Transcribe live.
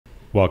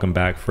Welcome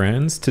back,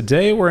 friends.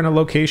 Today we're in a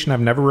location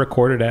I've never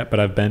recorded at, but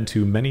I've been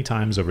to many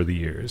times over the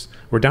years.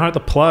 We're down at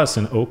the Plus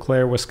in Eau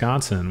Claire,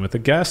 Wisconsin, with a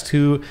guest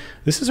who,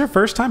 this is her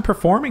first time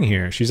performing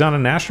here. She's on a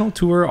national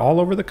tour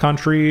all over the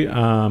country.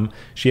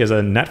 She has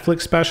a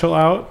Netflix special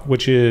out,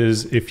 which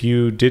is If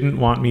You Didn't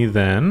Want Me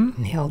Then.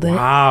 Nailed it.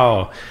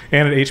 Wow.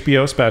 And an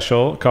HBO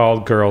special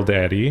called Girl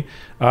Daddy.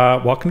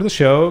 Welcome to the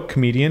show,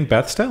 comedian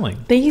Beth Stelling.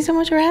 Thank you so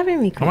much for having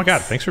me, Chris. Oh my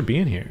God, thanks for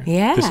being here.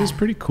 Yeah. This is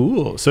pretty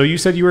cool. So you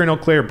said you were in Eau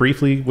Claire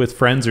briefly with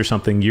friends or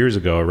something years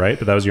ago, right?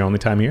 But that was your only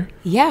time here?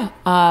 Yeah.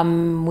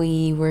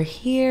 We were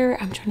here,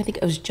 I'm trying to think,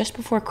 it was just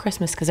before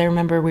Christmas because I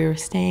remember we were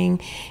staying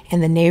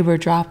and the neighbor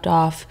dropped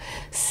off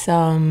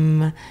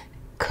some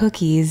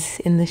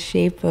cookies in the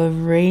shape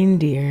of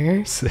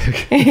reindeer.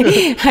 Sick.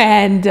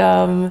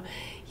 And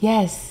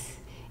yes.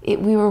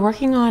 We were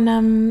working on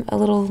a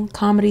little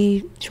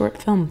comedy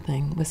short film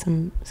thing with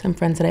some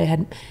friends that I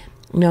had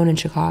known in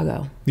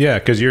Chicago. Yeah,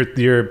 because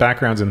your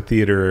background's in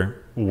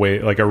theater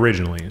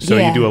originally, so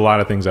yeah. You do a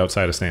lot of things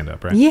outside of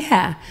stand-up, right?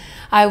 Yeah,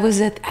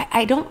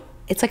 I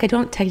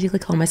don't technically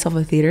call myself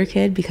a theater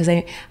kid because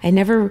I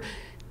never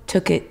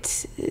took it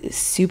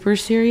super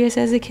serious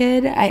as a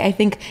kid. I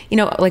think,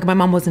 like my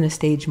mom wasn't a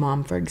stage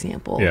mom, for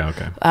example. Yeah,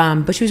 okay.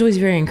 But she was always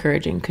very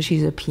encouraging because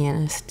she's a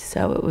pianist.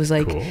 So it was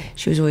like, cool.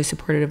 She was always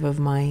supportive of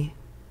my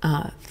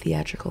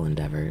theatrical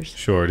endeavors.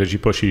 Sure. Did she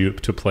push you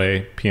to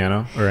play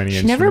piano or any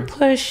instrument? She never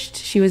pushed.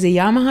 She was a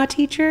Yamaha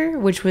teacher,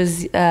 which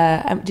was,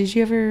 did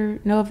you ever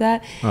know of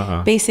that?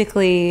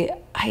 Basically,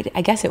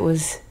 I guess it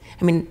was,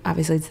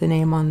 obviously it's the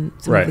name on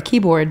some of the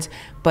keyboards,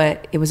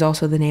 but it was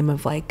also the name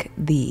of like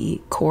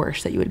the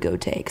course that you would go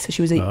take. So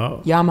she was a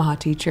Yamaha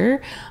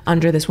teacher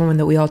under this woman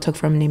that we all took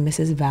from named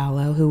Mrs.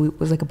 Vallow, who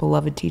was like a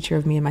beloved teacher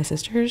of me and my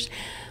sisters.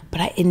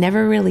 But it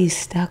never really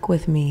stuck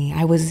with me.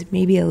 I was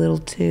maybe a little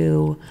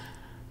too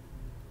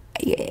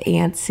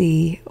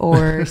antsy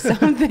or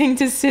something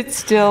to sit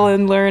still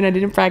and learn. I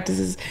didn't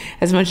practice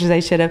as much as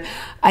I should have.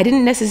 I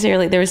didn't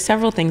necessarily, there were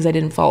several things I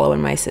didn't follow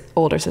in my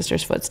older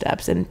sister's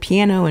footsteps, and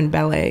piano and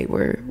ballet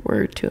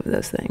were two of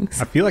those things.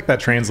 I feel like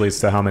that translates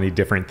to how many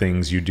different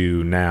things you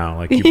do now.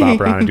 Like you bop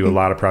around and do a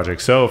lot of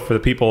projects. So for the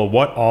people,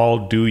 what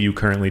all do you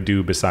currently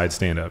do besides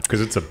stand-up?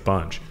 Because it's a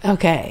bunch.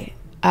 Okay.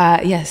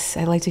 Yes,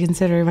 I like to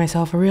consider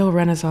myself a real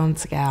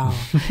Renaissance gal.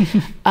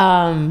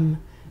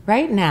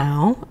 Right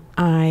now,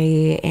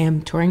 I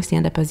am touring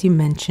stand-up, as you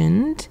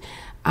mentioned.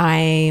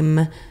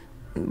 I'm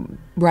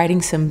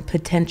writing some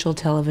potential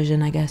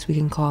television, I guess we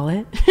can call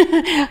it.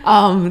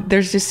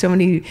 There's just so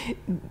many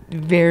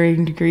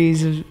varying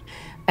degrees of,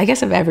 I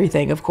guess, of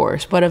everything, of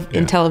course. But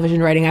in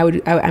television writing,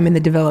 I'm in the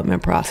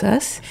development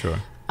process. Sure.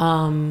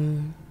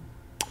 I'm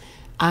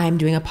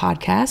doing a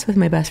podcast with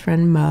my best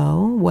friend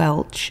Mo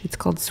Welch. It's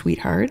called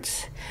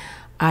Sweethearts.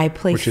 I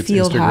play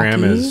field hockey.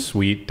 Instagram is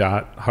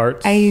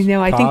sweet.hearts. I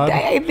know.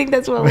 I think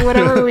that's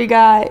whatever we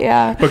got.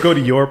 Yeah. But go to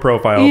your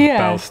profile,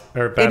 Beth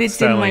it's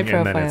Stelling, in my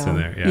profile. and then it's in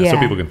there. Yeah, so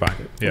people can find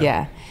it.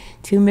 Yeah.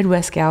 Two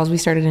Midwest gals. We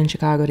started in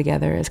Chicago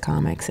together as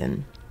comics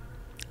and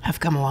have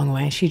come a long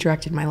way. She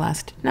directed my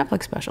last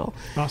Netflix special.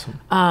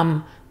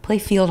 Awesome. Play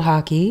field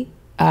hockey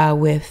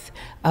with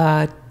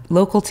a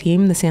local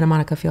team, the Santa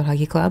Monica Field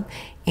Hockey Club,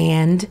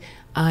 and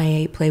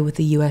I play with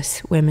the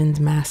U.S. Women's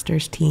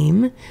Masters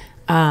team.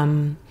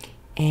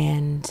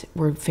 And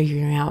we're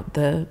figuring out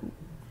the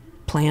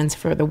plans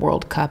for the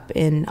World Cup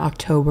in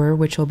October,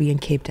 which will be in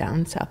Cape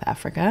Town, South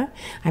Africa.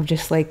 I'm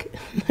just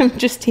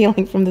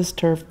healing from this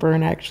turf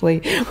burn, actually.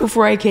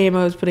 Before I came,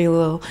 I was putting a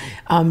little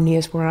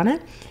Neosporin on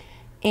it.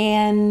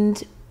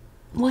 And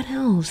what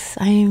else?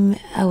 I'm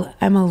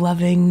a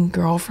loving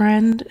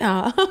girlfriend,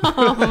 a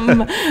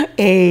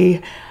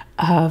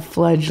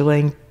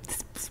fledgling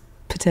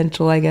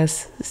potential, I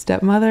guess,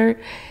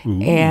 stepmother.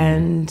 Ooh.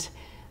 And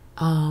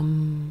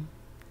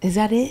is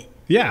that it?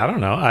 Yeah, I don't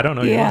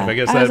know your life. I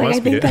guess that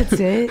must be it. That's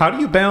it. How do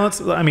you balance?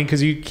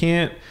 Because you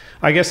can't.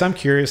 I guess I'm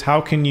curious.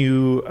 How can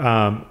you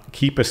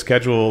keep a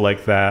schedule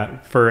like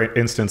that? For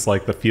instance,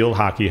 like the field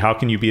hockey. How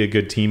can you be a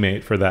good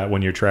teammate for that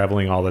when you're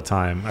traveling all the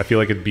time? I feel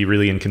like it'd be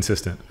really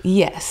inconsistent.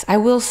 Yes, I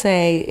will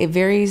say it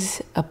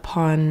varies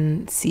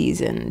upon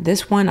season.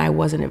 This one, I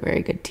wasn't a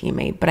very good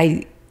teammate, but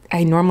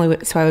I normally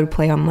would, so I would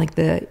play on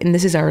and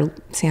this is our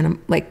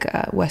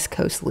West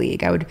Coast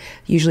League. I would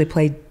usually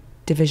play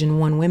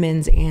Division I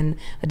women's and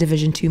a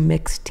Division II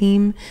mixed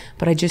team,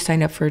 but I just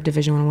signed up for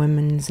Division I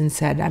women's and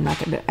said I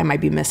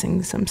might be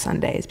missing some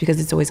Sundays because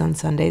it's always on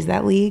Sundays,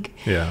 that league.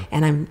 Yeah.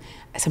 And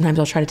sometimes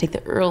I'll try to take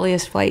the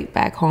earliest flight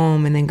back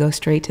home and then go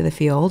straight to the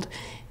field,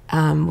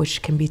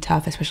 which can be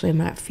tough, especially if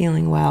I'm not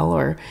feeling well,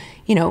 or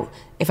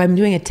if I'm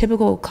doing a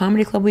typical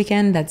comedy club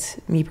weekend, that's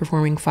me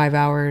performing 5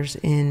 hours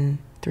in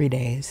 3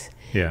 days.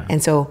 Yeah.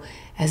 And so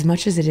as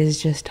much as it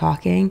is just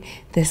talking,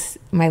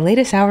 my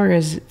latest hour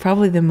is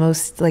probably the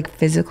most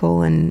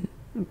physical and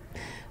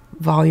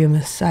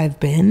voluminous I've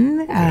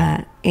been.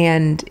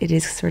 And it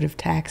is sort of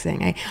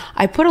taxing.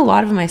 I put a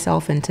lot of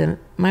myself into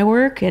my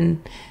work,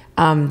 and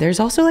there's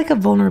also a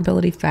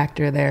vulnerability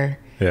factor there.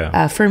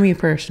 for me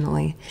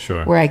personally.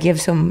 Sure. Where I give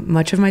so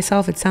much of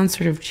myself. It sounds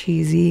sort of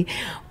cheesy,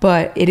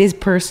 but it is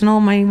personal,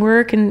 my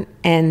work.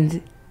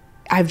 And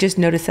I've just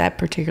noticed that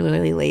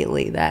particularly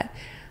lately, that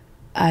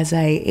as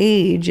I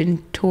age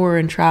and tour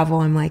and travel,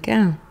 I'm like,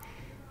 oh,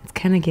 it's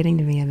kind of getting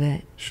to me a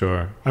bit.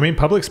 Sure. I mean,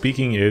 public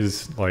speaking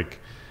is like,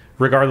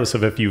 regardless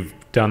of if you've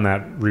done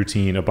that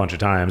routine a bunch of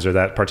times or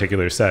that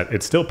particular set,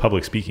 it's still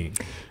public speaking.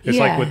 It's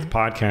like with the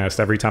podcast,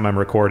 every time I'm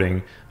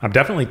recording, I'm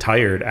definitely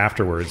tired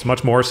afterwards,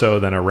 much more so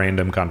than a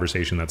random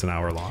conversation that's an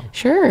hour long.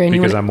 Sure. And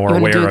because I'm more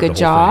aware of the whole thing. You want to do a good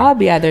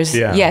job. Yeah, there's,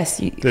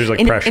 there's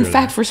like pressure. In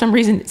fact, for some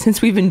reason,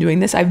 since we've been doing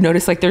this, I've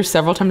noticed like there's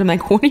several times I'm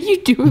like, what are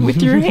you doing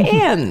with your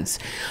hands?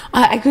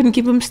 I couldn't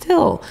keep them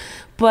still.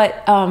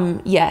 But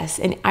yes,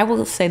 and I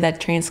will say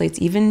that translates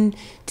even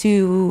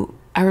to,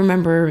 I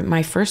remember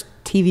my first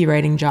TV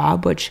writing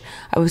job, which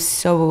I was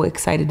so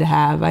excited to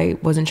have. I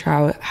wasn't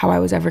sure how I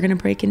was ever going to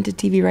break into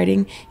TV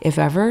writing, if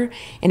ever.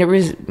 And it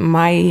was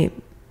the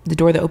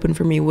door that opened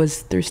for me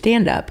was through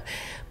stand-up.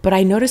 But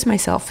I noticed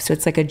myself, so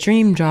it's like a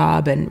dream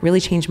job and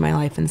really changed my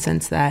life in the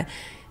sense that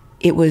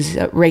it was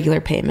a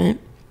regular payment.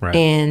 Right.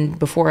 And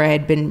before I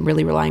had been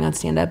really relying on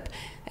stand-up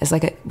as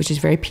which is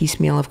very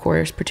piecemeal, of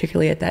course,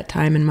 particularly at that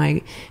time in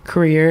my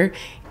career.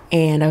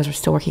 And I was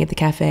still working at the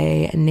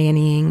cafe and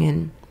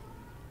nannying.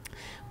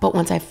 But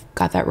once I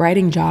got that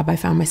writing job, I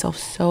found myself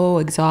so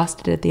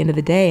exhausted at the end of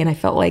the day. And I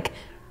felt like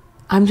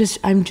I'm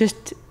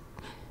just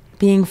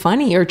being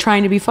funny or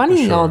trying to be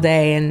funny all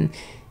day. And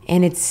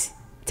it's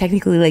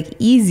technically like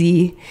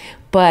easy,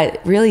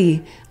 but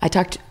really I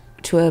talked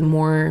to a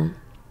more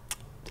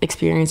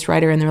experienced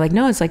writer and they're like,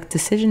 no, it's like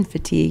decision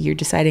fatigue. You're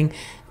deciding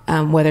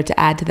whether to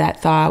add to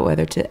that thought,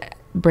 whether to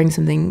bring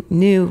something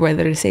new,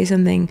 whether to say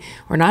something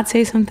or not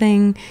say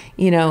something,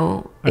 I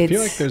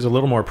feel like there's a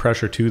little more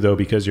pressure too, though,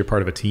 because you're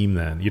part of a team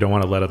then. You don't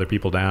want to let other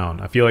people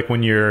down. I feel like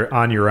when you're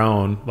on your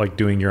own, like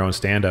doing your own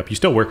stand-up, you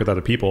still work with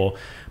other people,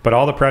 but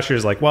all the pressure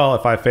is like, well,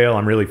 if I fail,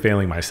 I'm really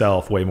failing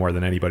myself way more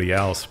than anybody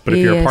else. But if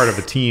you're a part of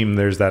a team,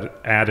 there's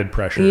that added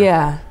pressure.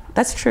 Yeah,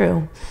 that's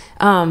true.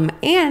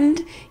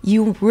 And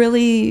you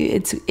really,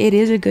 it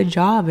is a good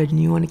job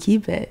and you want to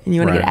keep it and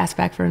you want to get asked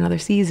back for another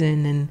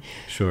season. And,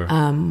 sure.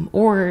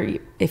 Or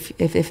if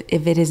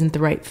it isn't the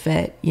right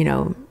fit,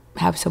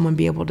 have someone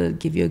be able to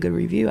give you a good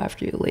review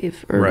after you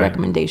leave or a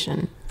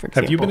recommendation, for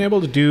example. Have you been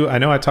able to do, I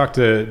know I talked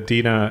to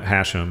Dina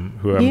Hashem,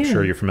 who I'm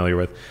sure you're familiar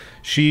with.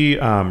 She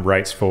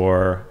writes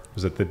for,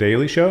 was it The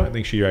Daily Show? I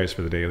think she writes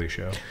for The Daily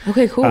Show.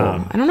 Okay, cool.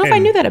 I don't know if I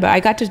knew that about. I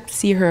got to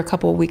see her a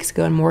couple of weeks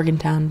ago in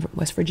Morgantown,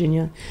 West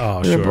Virginia.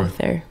 Oh, we were both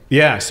there.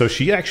 Yeah, so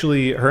she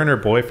actually, her and her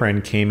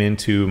boyfriend came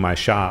into my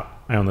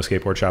shop. I own the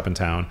skateboard shop in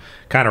town,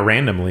 kind of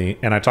randomly.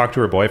 And I talked to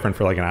her boyfriend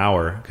for like an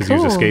hour because he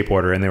was a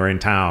skateboarder and they were in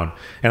town.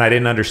 And I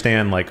didn't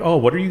understand like, oh,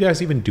 what are you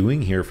guys even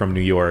doing here from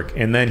New York?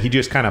 And then he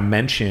just kind of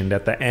mentioned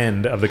at the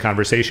end of the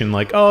conversation,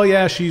 like, oh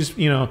yeah, she's,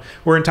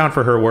 we're in town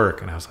for her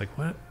work. And I was like,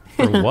 what?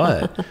 For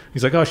what?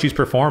 He's like, oh, she's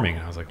performing.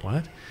 And I was like,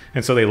 what?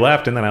 And so they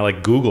left, and then I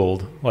like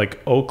Googled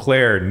like Eau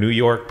Claire, New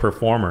York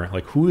performer.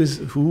 Like who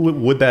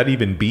would that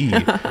even be?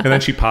 And then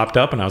she popped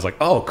up, and I was like,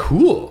 oh,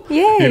 cool.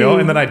 Yay.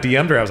 And then I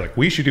DM'd her. I was like,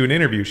 we should do an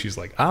interview. She's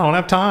like, I don't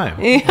have time.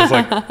 I was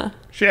like,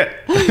 shit.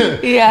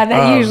 Yeah,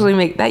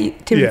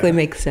 that typically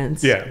makes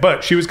sense. Yeah,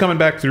 but she was coming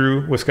back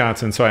through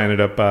Wisconsin, so I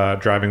ended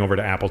up driving over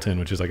to Appleton,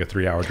 which is like a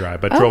 3-hour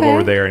drive. But drove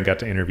over there and got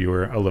to interview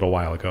her a little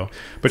while ago.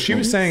 But she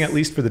was saying, at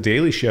least for the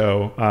Daily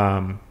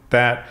Show,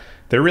 that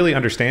they're really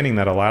understanding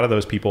that a lot of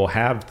those people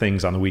have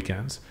things on the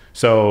weekends.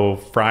 So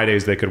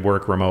Fridays they could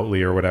work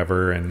remotely or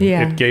whatever, and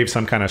it gave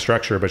some kind of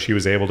structure, but she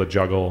was able to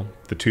juggle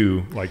the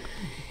two like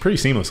pretty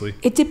seamlessly.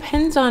 It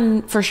depends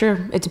on, for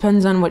sure, it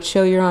depends on what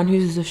show you're on,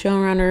 who's the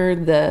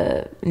showrunner,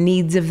 the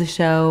needs of the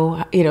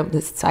show,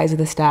 the size of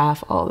the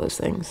staff, all those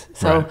things.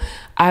 So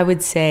I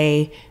would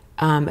say,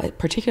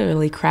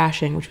 particularly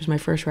Crashing, which was my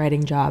first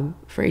writing job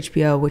for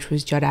HBO, which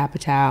was Judd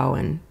Apatow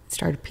and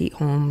starred Pete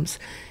Holmes.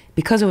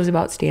 Because it was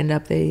about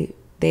stand-up, they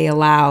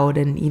allowed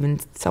and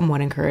even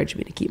somewhat encouraged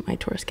me to keep my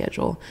tour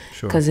schedule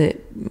because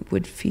it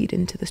would feed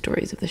into the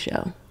stories of the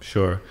show.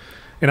 Sure.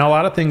 And a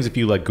lot of things, if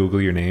you like Google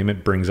your name,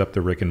 it brings up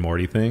the Rick and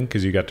Morty thing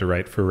because you got to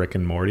write for Rick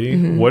and Morty.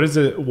 Mm-hmm. What does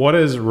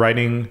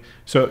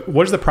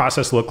the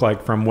process look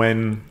like from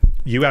when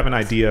you have an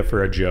idea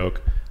for a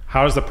joke?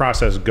 How does the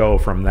process go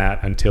from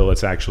that until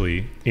it's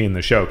actually in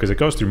the show? Because it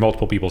goes through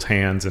multiple people's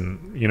hands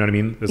and you know what I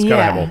mean? It's got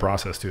to have a whole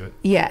process to it.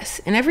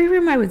 Yes. And every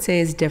room I would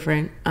say is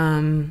different.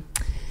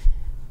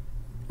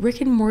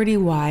 Rick and Morty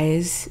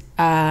wise,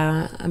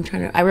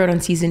 I wrote on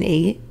season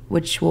 8,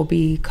 which will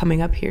be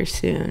coming up here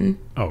soon.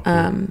 Oh,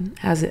 cool.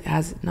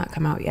 Has not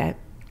come out yet.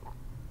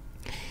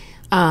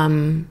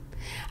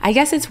 I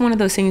guess it's one of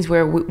those things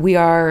where we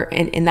are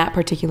in that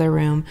particular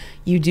room,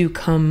 you do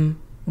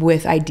come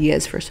with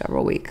ideas for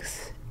several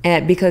weeks.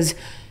 And because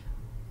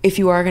if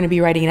you are going to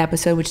be writing an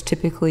episode, which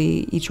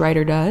typically each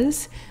writer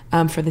does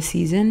for the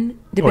season,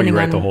 depending you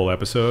write on the whole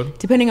episode,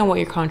 depending on what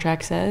your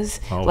contract says.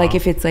 Oh, like wow.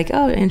 if it's like,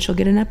 oh, and she'll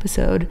get an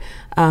episode,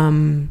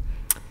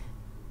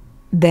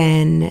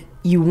 then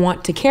you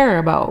want to care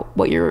about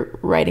what you're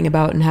writing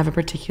about and have a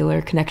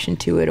particular connection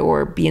to it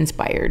or be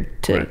inspired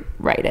to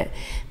write it.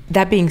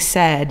 That being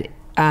said,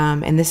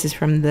 and this is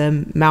from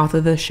the mouth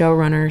of the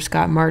showrunner,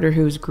 Scott Martyr,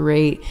 who's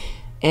great,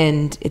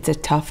 and it's a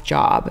tough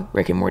job.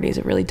 Rick and Morty is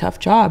a really tough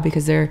job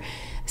because there's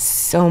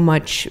so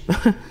much,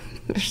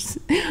 there's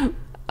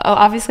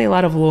obviously a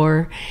lot of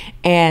lore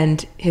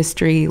and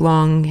history,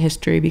 long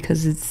history,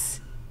 because it's,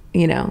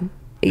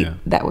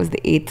 that was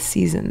the 8th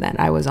season that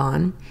I was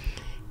on.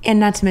 And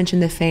not to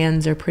mention the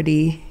fans are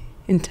pretty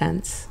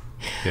intense.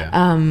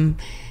 Yeah.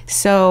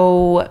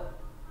 So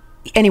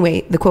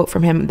anyway, the quote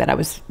from him that I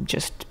was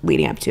just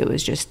leading up to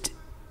is just,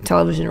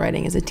 television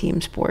writing is a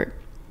team sport.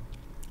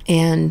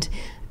 And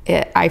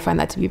I find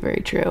that to be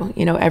very true.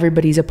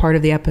 Everybody's a part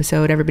of the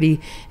episode.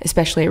 Everybody,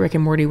 especially at Rick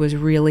and Morty, was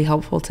really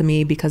helpful to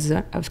me because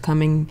I was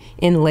coming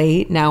in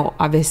late. Now,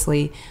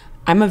 obviously,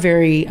 I'm a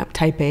very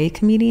type A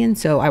comedian,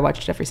 so I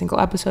watched every single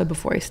episode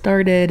before I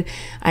started.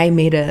 I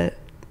made a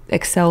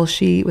Excel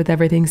sheet with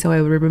everything so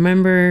I would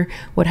remember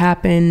what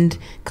happened,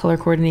 color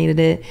coordinated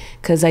it,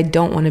 because I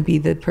don't want to be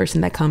the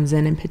person that comes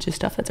in and pitches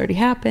stuff that's already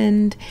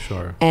happened.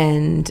 Sure.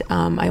 And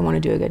I want to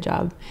do a good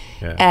job.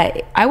 Yeah.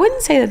 I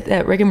wouldn't say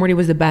that Rick and Morty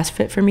was the best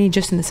fit for me,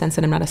 just in the sense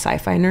that I'm not a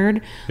sci-fi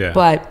nerd,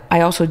 but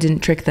I also didn't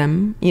trick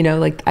them.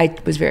 I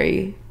was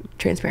very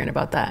transparent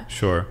about that.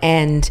 Sure.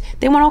 And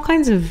they want all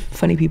kinds of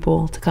funny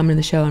people to come to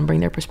the show and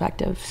bring their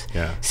perspectives.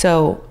 Yeah.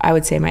 So I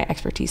would say my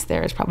expertise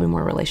there is probably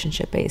more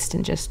relationship based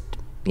and just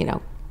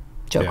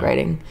joke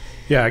writing.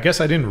 Yeah, I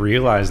guess I didn't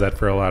realize that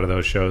for a lot of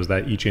those shows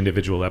that each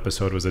individual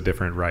episode was a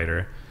different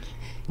writer.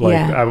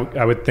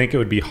 I would think it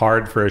would be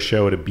hard for a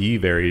show to be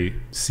very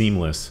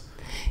seamless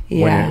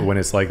when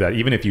it's like that.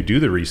 Even if you do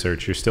the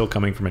research, you're still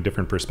coming from a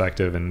different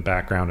perspective and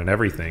background and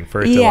everything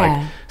for it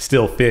to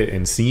still fit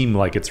and seem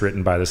like it's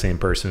written by the same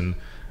person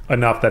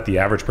enough that the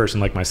average person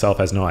like myself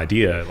has no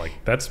idea.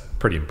 That's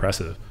pretty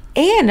impressive.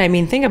 And I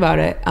mean, think about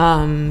it.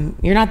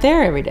 You're not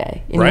there every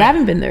day, and you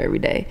haven't been there every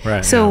day.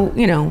 Right. So,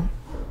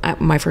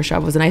 my first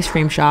job was an ice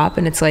cream shop,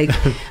 and it's like,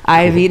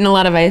 I've eaten a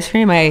lot of ice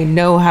cream. I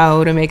know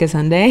how to make a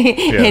sundae,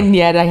 and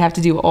yet I have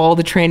to do all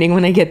the training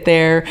when I get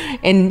there.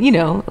 And,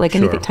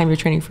 any time you're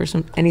training for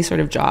any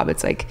sort of job,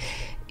 it's like,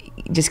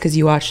 just because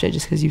you watched it,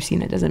 just because you've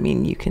seen it, doesn't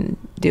mean you can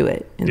do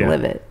it and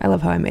live it. I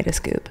love how I made a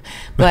scoop.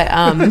 But,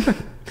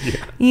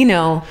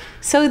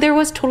 so there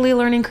was totally a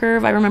learning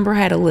curve. I remember I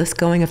had a list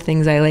going of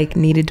things I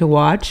needed to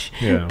watch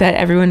that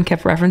everyone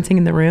kept referencing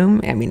in the room.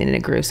 I mean, and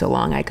it grew so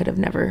long, I could have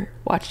never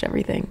watched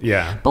everything.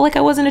 Yeah. But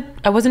I wasn't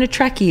a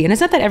Trekkie, and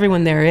it's not that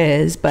everyone there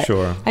is, but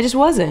I just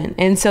wasn't.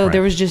 And so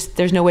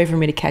there's no way for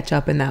me to catch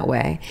up in that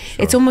way.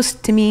 Sure. It's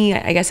almost, to me,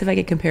 I guess if I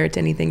could compare it to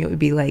anything, it would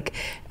be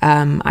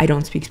I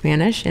don't speak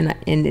Spanish, and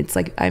it's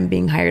like I'm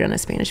being hired on a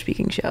Spanish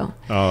speaking show.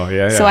 Oh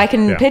yeah. So I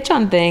can pitch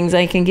on things,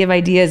 I can give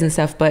ideas and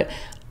stuff, but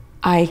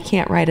I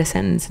can't write a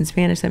sentence in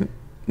Spanish that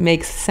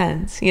makes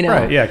sense,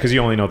 Right, yeah, because you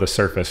only know the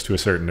surface to a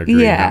certain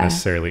degree, not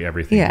necessarily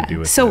everything to do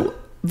with it. So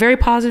very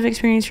positive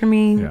experience for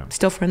me,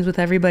 still friends with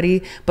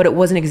everybody, but it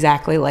wasn't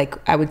exactly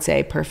I would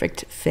say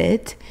perfect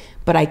fit,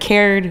 but I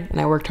cared and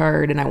I worked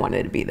hard and I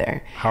wanted to be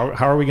there. How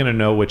are we going to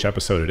know which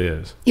episode it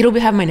is? It'll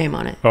have my name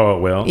on it. Oh,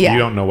 it will? Yeah. You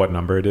don't know what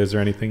number it is or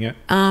anything yet?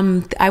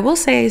 I will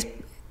say,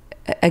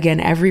 again,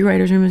 every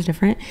writer's room is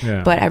different,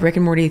 but at Rick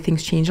and Morty,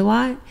 things change a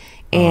lot.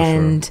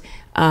 And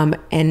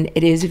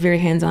it is very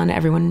hands-on.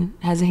 Everyone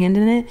has a hand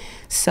in it.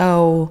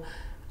 So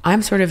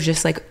I'm sort of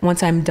just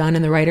once I'm done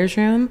in the writer's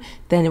room,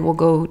 then it will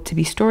go to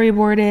be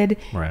storyboarded.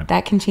 Right.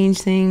 That can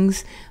change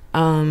things.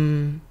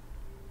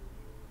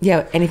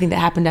 Anything that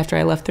happened after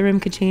I left the room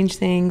could change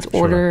things.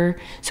 Order.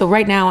 So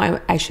right now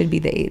I should be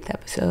the 8th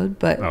episode,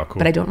 but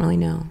but I don't really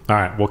know. All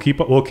right, we'll keep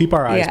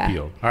our eyes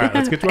peeled. All right,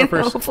 let's get to our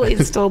first. Hopefully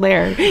it's still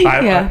there.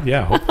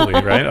 Hopefully,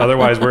 right?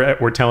 Otherwise,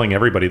 we're telling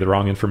everybody the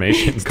wrong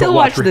information. Still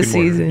watch the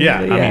season.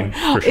 Yeah, I mean,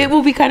 for sure. It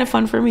will be kind of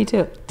fun for me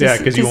too.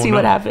 Because you see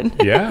what happened.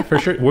 Yeah, for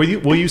sure.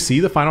 Will you see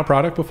the final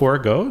product before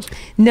it goes?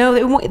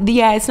 No,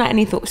 it's not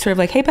anything sort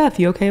of hey Beth,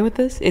 you okay with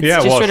this? It's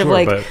just sort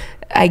of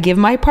I give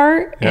my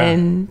part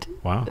and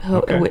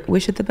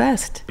wish it the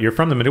best. You're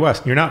from the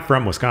Midwest. You're not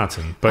from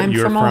Wisconsin, but I'm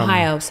you're from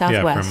Ohio,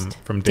 Southwest.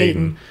 Yeah, from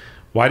Dayton.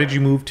 Why did you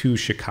move to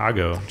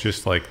Chicago?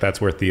 Just that's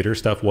where theater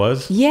stuff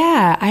was?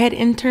 Yeah, I had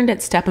interned at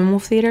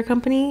Steppenwolf Theater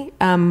Company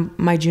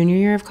my junior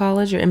year of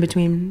college, or in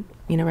between,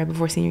 right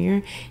before senior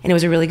year, and it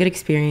was a really good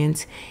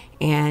experience.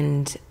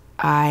 And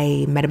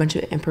I met a bunch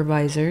of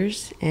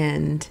improvisers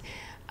and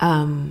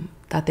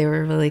thought they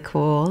were really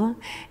cool.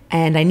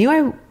 And I knew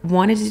I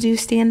wanted to do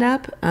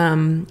stand-up.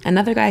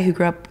 Another guy who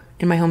grew up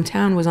in my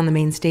hometown was on the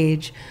main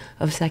stage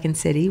of Second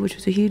City, which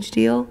was a huge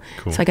deal.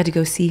 Cool. So I got to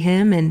go see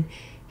him, and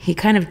he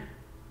kind of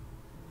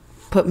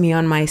put me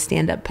on my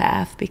stand-up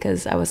path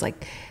because I was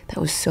like, that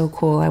was so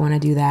cool. I want to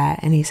do that.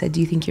 And he said, do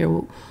you think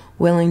you're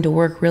willing to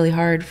work really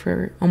hard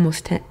for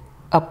almost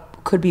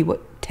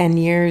 10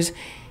 years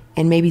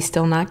and maybe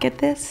still not get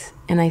this?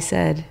 And I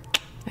said,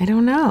 I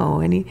don't know.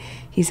 And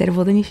he said,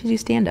 well, then you should do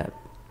stand-up.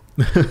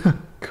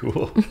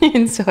 Cool.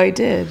 And so I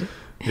did.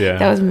 Yeah.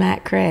 That was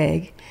Matt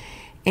Craig.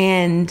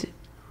 And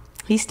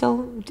He's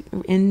still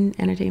in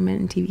entertainment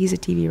and TV. He's a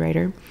TV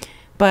writer.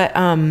 But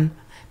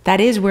that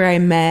is where I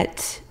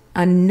met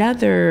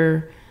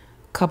another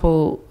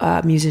couple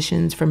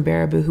musicians from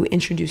Baraboo who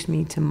introduced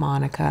me to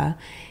Monica.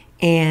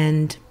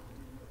 And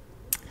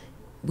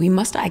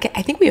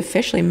I think we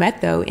officially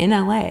met, though, in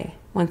LA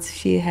once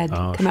she had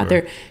come out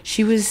there.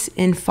 She was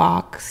in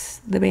Fox,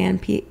 the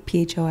band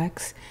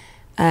PHOX.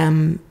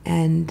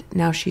 And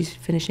now she's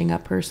finishing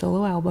up her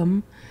solo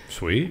album.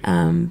 Sweet.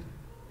 And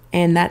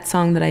that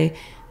song that I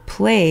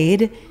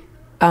played,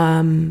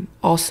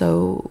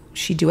 also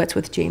she duets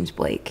with James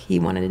Blake. He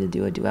wanted to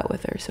do a duet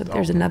with her, so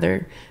there's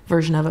another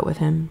version of it with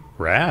him.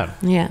 Rad.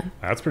 Yeah,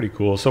 that's pretty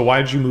cool. So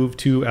why did you move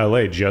to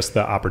LA? Just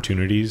the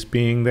opportunities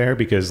being there?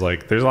 Because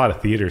like there's a lot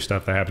of theater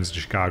stuff that happens in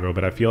Chicago,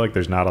 but I feel like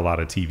there's not a lot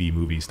of TV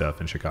movie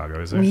stuff in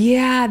Chicago, is there?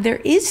 Yeah,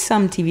 there is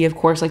some TV, of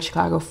course, like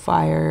Chicago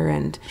Fire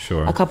and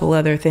a couple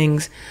other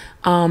things.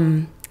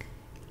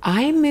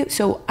 I moved,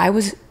 so I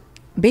was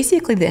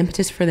basically, the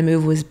impetus for the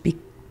move was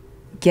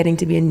getting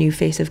to be a new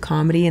face of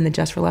comedy in the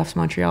Just for Laughs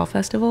Montreal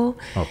Festival.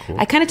 Oh, cool.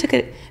 I kind of took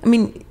it, I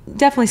mean,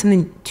 definitely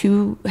something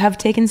to have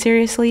taken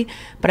seriously,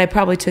 but I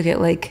probably took it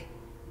like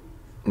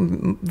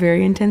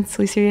very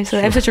intensely seriously.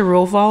 Sure. I'm such a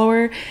rule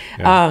follower.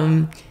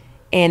 Yeah.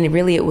 And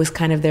really it was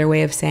kind of their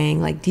way of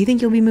saying like, do you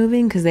think you'll be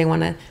moving? Because they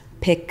want to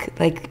pick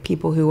like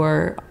people who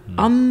are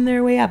on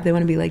their way up. They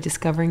want to be like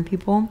discovering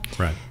people.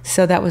 Right.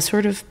 So that was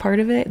sort of part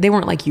of it. They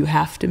weren't like, you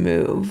have to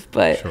move,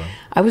 but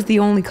I was the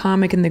only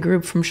comic in the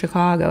group from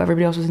Chicago.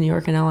 Everybody else was in New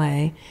York and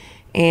LA.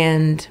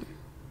 And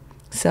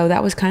so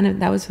that was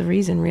the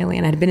reason, really.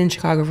 And I'd been in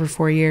Chicago for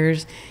 4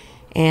 years.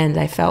 And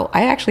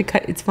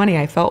it's funny,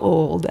 I felt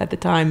old at the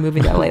time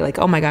moving to LA, like,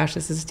 oh my gosh,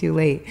 this is too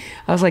late.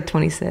 I was like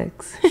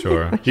 26.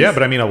 Sure. Yeah,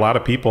 but I mean, a lot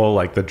of people,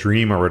 like the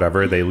dream or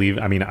whatever, they leave.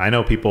 I mean, I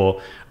know people,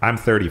 I'm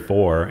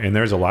 34, and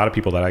there's a lot of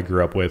people that I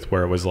grew up with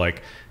where it was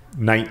like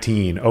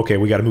 19, okay,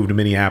 we got to move to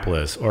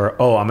Minneapolis, or,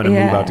 oh, I'm going to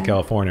move out to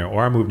California,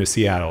 or I'm moving to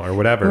Seattle, or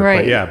whatever. Right.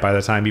 But yeah, by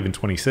the time even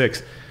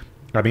 26,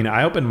 I mean,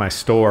 I opened my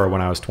store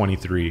when I was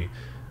 23.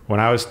 When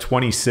I was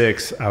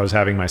 26, I was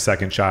having my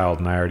second child,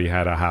 and I already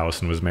had a house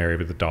and was married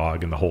with a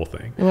dog and the whole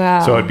thing.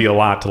 Wow. So it'd be a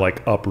lot to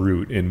like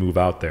uproot and move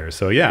out there.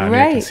 So yeah, I mean,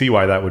 I can see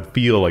why that would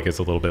feel like it's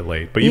a little bit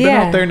late. But you've been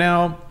out there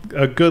now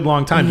a good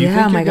long time. Do you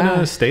think you're going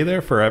to stay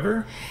there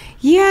forever?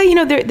 Yeah, you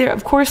know, there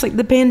of course, like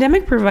the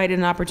pandemic provided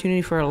an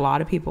opportunity for a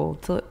lot of people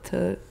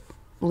to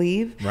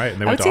leave. Right,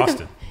 and they went to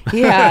Austin.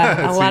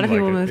 Yeah, a lot of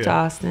people moved to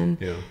Austin.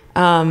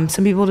 Yeah.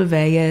 Some people to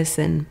Vegas,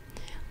 and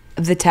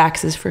the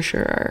taxes for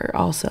sure are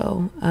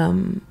also,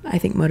 I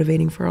think,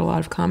 motivating for a lot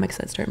of comics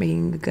that start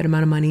making a good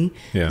amount of money.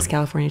 Yeah. Because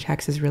California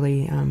taxes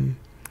really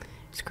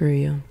screw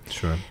you.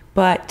 Sure.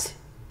 But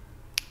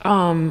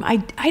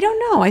I don't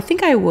know. I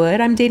think I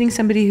would. I'm dating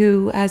somebody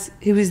who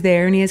is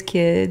there and he has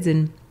kids,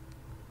 and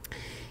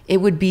it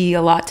would be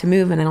a lot to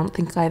move, and I don't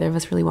think either of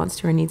us really wants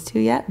to or needs to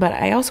yet. But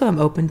I also am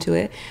open to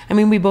it. I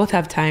mean, we both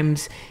have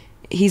times.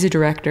 He's a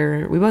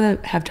director. We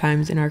both have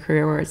times in our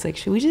career where it's like,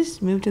 should we just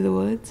move to the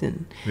woods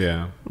and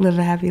live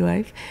a happy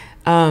life?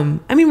 I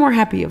mean, we're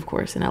happy, of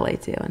course, in LA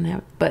too,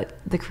 but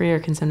the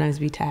career can sometimes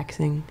be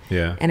taxing.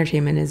 Yeah.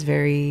 Entertainment is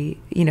very,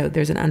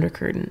 there's an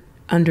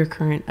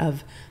undercurrent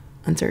of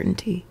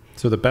uncertainty.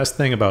 So the best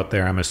thing about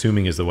there, I'm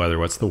assuming, is the weather.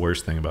 What's the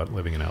worst thing about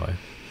living in LA?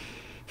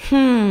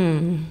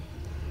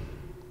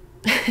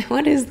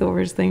 What is the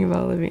worst thing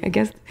about living? I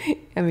guess,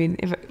 I mean,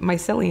 if my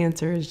silly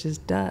answer is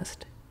just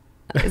dust.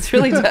 It's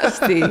really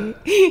dusty.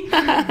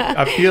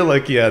 I feel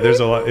like, there's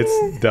a lot.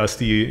 It's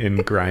dusty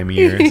and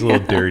grimier. It's a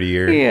little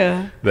dirtier.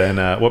 Yeah. Then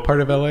what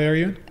part of LA are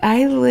you in?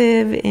 I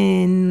live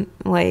in,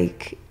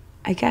 like,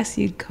 I guess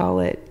you'd call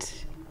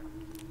it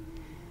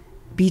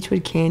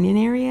Beechwood Canyon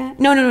area.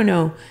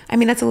 No. I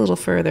mean, that's a little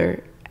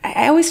further.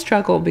 I always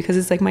struggle because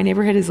it's like my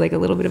neighborhood is like a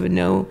little bit of a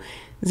no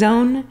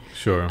zone.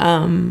 Sure.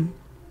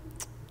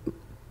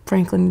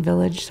 Franklin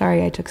Village.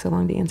 Sorry I took so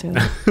long to answer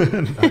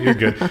that. No, you're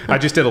good. I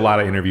just did a lot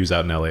of interviews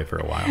out in LA for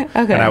a while.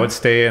 Okay. And I would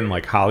stay in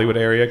like Hollywood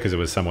area because it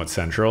was somewhat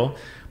central.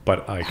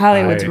 But like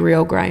Hollywood's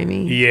real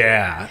grimy.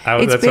 Yeah.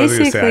 It's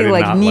basically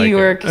like New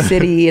York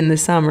City in the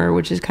summer,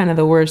 which is kind of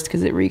the worst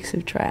because it reeks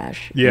of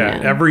trash.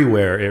 Yeah,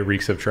 everywhere it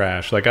reeks of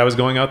trash. Like I was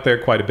going out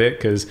there quite a bit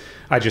because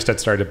I just had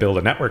started to build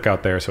a network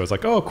out there. So I was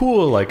like, oh,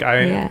 cool. Like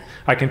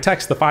I can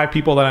text the 5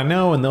 people that I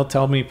know and they'll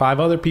tell me 5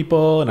 other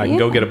people, and I can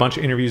go get a bunch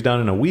of interviews done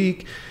in a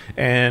week.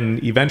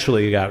 And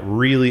eventually I got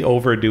really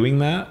overdoing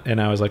that.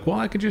 And I was like, well,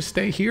 I could just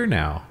stay here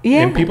now. Yeah.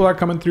 And people are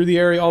coming through the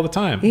area all the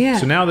time. Yeah.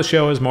 So now the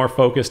show is more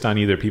focused on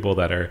either people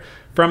that are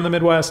from the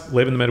Midwest,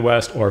 live in the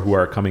Midwest, or who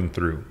are coming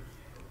through.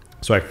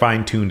 So I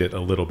fine-tuned it a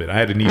little bit. I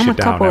had to niche it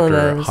down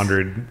after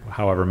 100,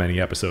 however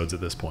many episodes at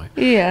this point.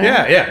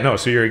 Yeah. No,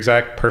 so you're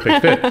exact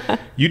perfect fit.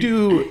 You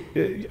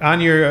do, on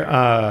your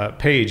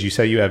page, you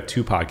say you have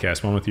 2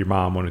 podcasts, one with your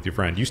mom, one with your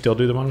friend. You still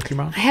do the one with your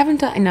mom? I haven't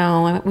done,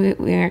 no.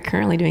 We are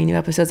currently doing new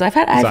episodes. I've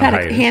had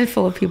a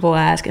handful of people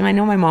ask, and I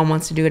know my mom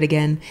wants to do it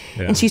again,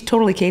 and she's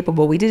totally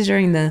capable. We did it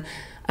during the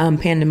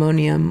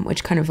pandemonium,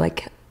 which kind of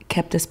like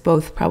kept us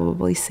both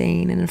probably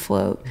sane and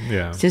afloat.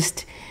 Yeah. It's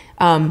just,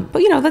 but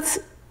that's...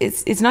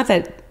 It's not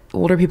that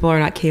older people are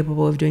not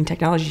capable of doing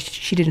technology.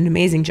 She did an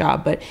amazing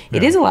job, but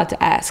it is a lot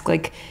to ask.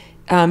 Like,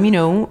 you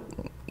know,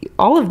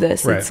 all of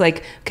this, it's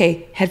like,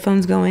 okay,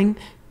 headphones going,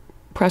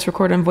 press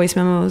record on voice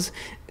memos,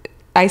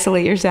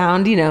 isolate your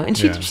sound, you know, and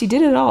she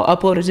did it all,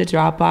 uploaded to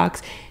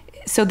Dropbox.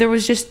 So there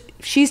was just,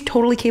 she's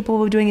totally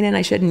capable of doing it, and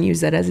I shouldn't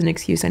use that as an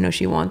excuse. I know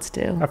she wants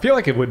to. I feel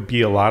like it would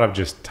be a lot of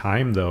just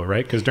time though,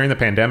 right? Because during the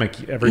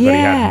pandemic, everybody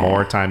had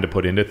more time to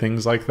put into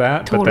things like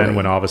that. Totally. But then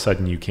when all of a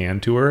sudden you can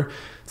tour,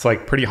 it's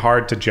like pretty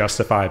hard to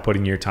justify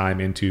putting your time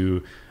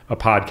into a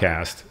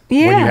podcast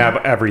when you have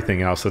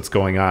everything else that's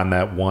going on,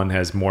 that one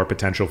has more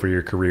potential for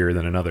your career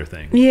than another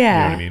thing. Yeah. You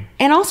know what I mean?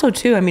 And also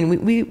too, I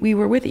mean, we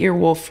were with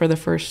Earwolf for the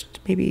first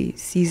maybe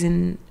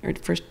season or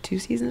first 2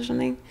 seasons or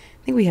something.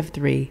 I think we have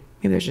 3.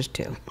 Maybe there's just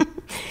 2.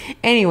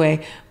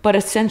 Anyway, but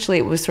essentially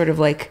it was sort of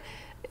like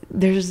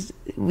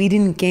we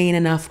didn't gain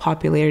enough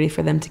popularity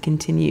for them to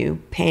continue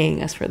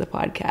paying us for the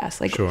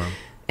podcast. Like, sure.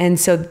 And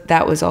so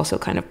that was also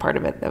kind of part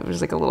of it. That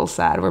was like a little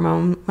sad, where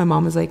my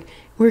mom was like,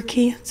 "We're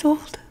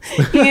canceled,"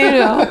 you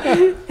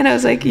know, and I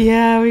was like,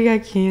 "Yeah, we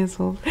got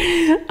canceled."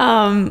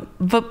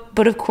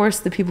 But of course,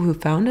 the people who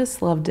found us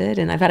loved it,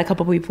 and I've had a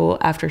couple people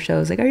after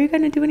shows like, "Are you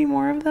going to do any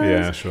more of those?"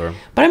 Yeah, sure.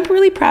 But I'm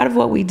really proud of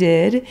what we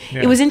did.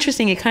 Yeah. It was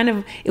interesting.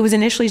 It was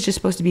initially just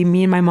supposed to be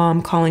me and my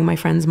mom calling my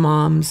friends'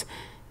 moms,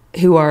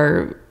 who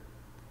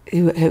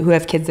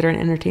have kids that are in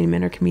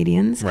entertainment or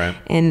comedians, right?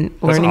 And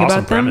That's learning an awesome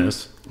about them.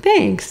 Premise.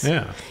 Thanks.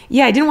 Yeah.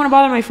 Yeah, I didn't want to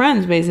bother my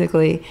friends,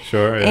 basically.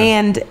 Sure. Yeah.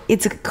 And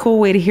it's a cool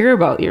way to hear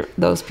about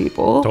those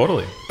people.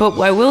 Totally. But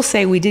I will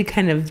say we did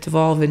kind of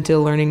devolve into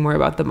learning more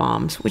about the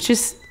moms, which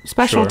is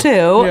special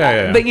too.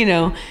 Yeah. But you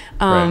know,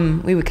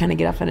 we would kind of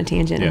get off on a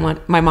tangent. Yeah.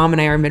 And my mom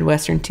and I are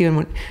Midwestern too,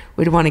 and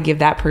we'd want to give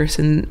that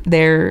person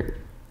their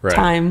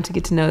time to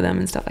get to know them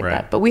and stuff like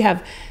that. But we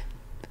have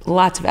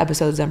lots of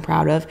episodes I'm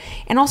proud of,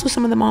 and also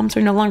some of the moms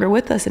are no longer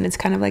with us, and it's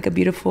kind of like a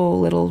beautiful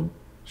little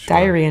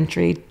diary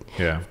entry.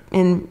 Yeah.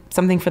 And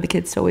something for the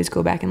kids to always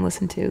go back and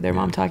listen to their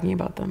mom talking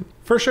about them.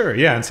 For sure.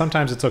 Yeah. And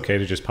sometimes it's okay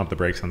to just pump the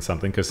brakes on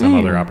something because some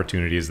other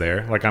opportunity is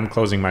there. Like I'm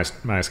closing my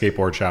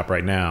skateboard shop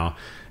right now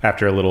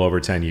after a little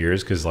over 10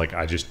 years because like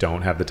I just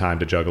don't have the time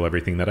to juggle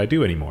everything that I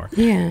do anymore.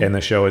 Yeah. And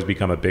the show has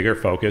become a bigger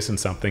focus and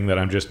something that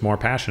I'm just more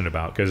passionate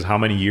about because how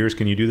many years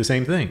can you do the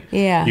same thing?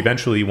 Yeah.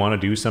 Eventually you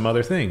want to do some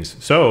other things.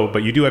 So,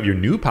 but you do have your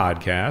new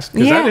podcast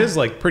because that is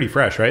like pretty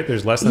fresh, right?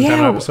 There's less than 10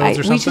 episodes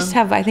or something? We just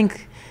have, I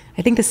think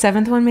the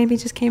 7th one maybe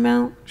just came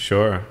out.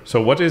 Sure.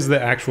 So what is the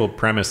actual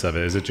premise of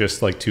it? Is it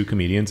just like 2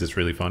 comedians? It's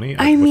really funny?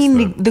 I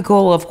mean, the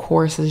goal, of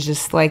course, is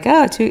just like,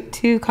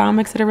 two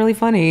comics that are really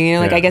funny. You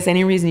know, like I guess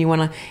any reason you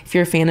want to, if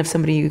you're a fan of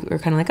somebody, you're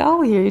kind of like,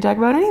 oh, hear you talk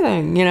about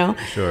anything, you know?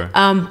 Sure.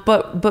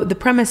 But the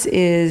premise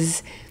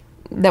is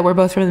that we're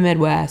both from the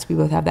Midwest. We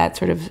both have that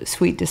sort of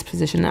sweet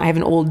disposition. I have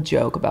an old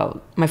joke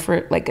about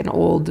an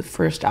old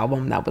first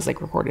album that was like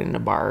recorded in a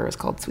bar. It was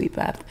called Sweet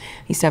Beth.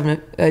 I used to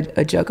have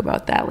a joke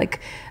about that. Like,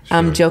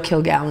 Joe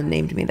Kilgallen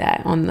named me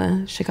that on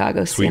the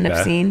Chicago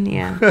stand-up scene.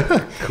 Yeah.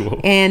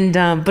 Cool. And,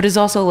 but it's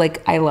also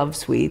like, I love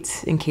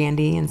sweets and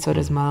candy, and so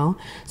does Mo.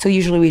 So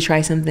usually we try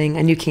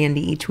a new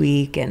candy each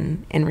week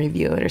and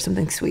review it, or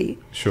something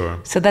sweet. Sure.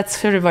 So that's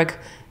sort of like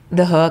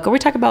the hook. Or we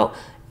talk about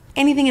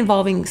anything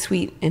involving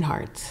sweet and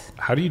hearts.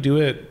 How do you do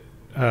it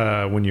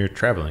when you're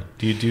traveling?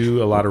 Do you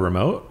do a lot of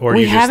remote, or do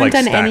we you just haven't like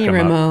done any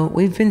remote? Up?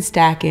 We've been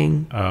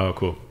stacking. Oh,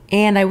 cool.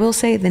 And I will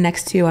say the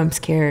next 2 I'm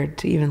scared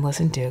to even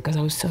listen to because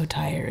I was so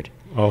tired.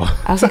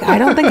 Oh. I was like, I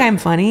don't think I'm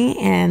funny,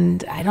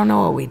 and I don't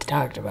know what we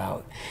talked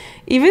about.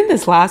 Even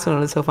this last one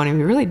was so funny.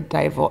 We really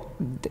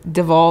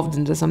devolved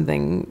into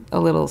something a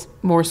little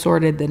more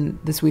sordid than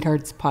the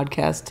Sweethearts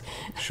podcast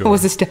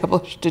was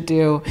established to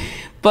do.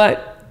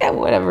 But yeah,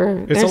 whatever.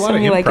 It's There's a lot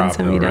of improv,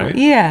 though, right?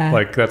 Yeah.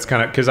 Like that's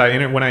kind of because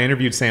when I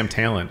interviewed Sam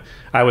Talent,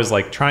 I was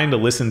like trying to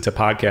listen to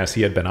podcasts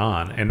he had been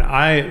on, and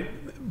I'm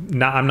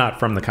not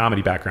from the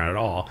comedy background at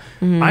all.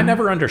 Mm-hmm. I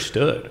never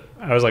understood.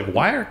 I was like,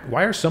 why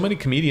are so many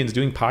comedians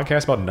doing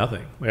podcasts about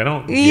nothing? Like, I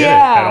don't get it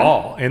at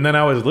all. And then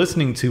I was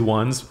listening to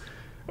ones,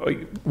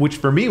 which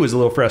for me was a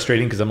little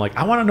frustrating because I'm like,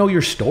 I want to know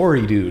your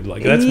story, dude.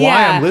 Like that's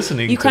why I'm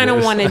listening. You kind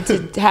of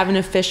wanted to have an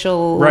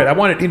official, right? I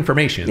wanted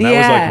information. That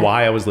was like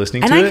why I was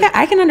listening to it.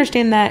 I can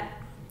understand that.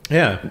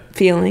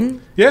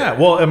 Feeling. Yeah.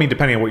 Well, I mean,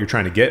 depending on what you're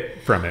trying to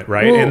get from it,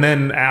 right? Well, and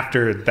then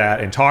after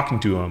that, and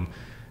talking to him,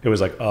 it was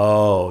like,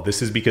 oh,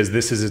 this is because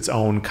this is its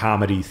own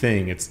comedy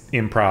thing. It's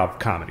improv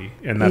comedy,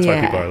 and that's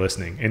why people are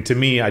listening. And to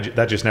me,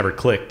 that just never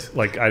clicked.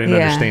 Like I didn't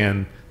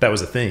understand that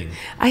was a thing.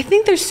 I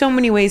think there's so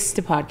many ways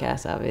to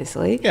podcast,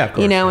 obviously. Yeah, of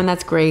course. You know, and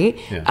that's great.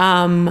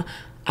 Yeah.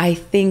 I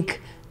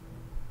think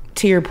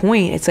to your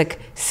point, it's like,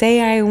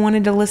 say I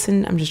wanted to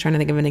listen. I'm just trying to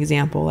think of an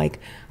example, like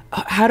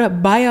how to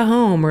buy a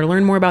home or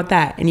learn more about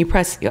that. And you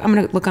press, I'm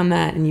going to look on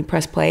that, and you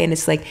press play, and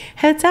it's like,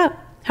 heads up,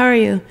 how are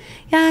you?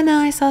 Yeah, no,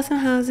 I saw some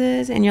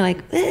houses. And you're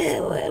like,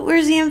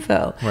 where's the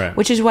info? Right.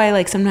 Which is why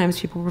like sometimes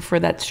people prefer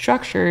that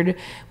structured,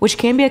 which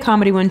can be a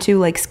comedy one too.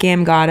 Like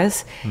Scam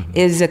Goddess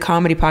is a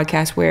comedy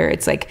podcast where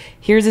it's like,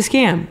 here's a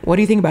scam. What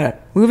do you think about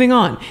it? Moving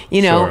on,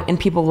 you know, Sure. and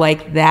people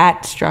like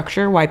that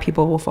structure, why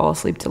people will fall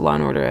asleep to Law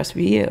and Order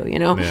SVU, you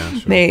know, Yeah,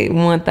 sure. They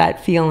want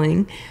that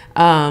feeling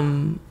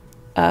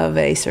of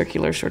a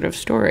circular sort of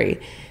story.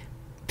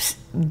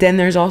 Then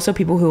there's also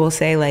people who will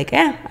say like,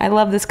 I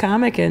love this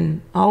comic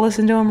and I'll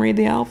listen to him read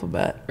the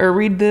alphabet or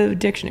read the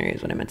dictionary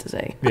is what I meant to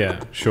say.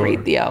 Yeah, sure.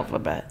 Read the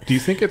alphabet. Do you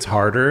think it's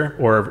harder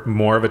or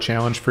more of a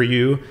challenge for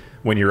you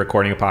when you're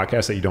recording a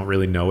podcast that you don't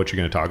really know what you're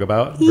going to talk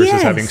about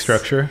versus having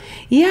structure?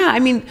 Yeah, I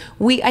mean,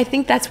 I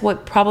think that's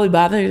what probably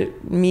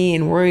bothered me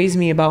and worries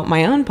me about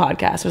my own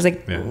podcast. I was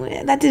like,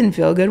 that didn't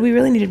feel good. We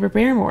really need to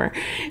prepare more.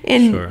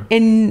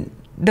 And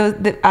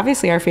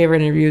obviously our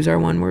favorite interviews are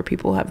one where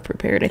people have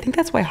prepared. I think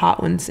that's why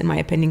Hot Ones, in my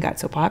opinion, got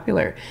so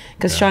popular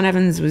because Sean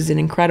Evans was an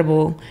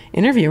incredible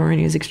interviewer and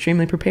he was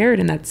extremely prepared,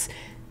 and that's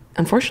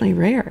unfortunately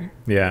rare.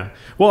 Yeah.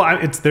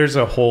 Well, there's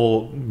a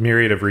whole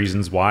myriad of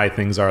reasons why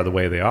things are the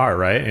way they are,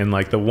 right? And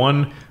like the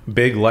one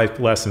big life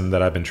lesson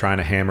that I've been trying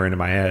to hammer into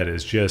my head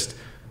is just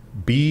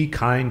be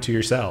kind to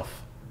yourself.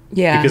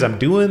 Yeah. Because I'm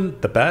doing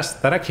the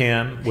best that I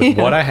can with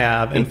what I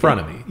have in front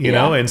of me. You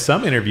know, in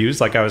some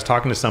interviews, like I was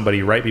talking to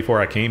somebody right before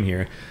I came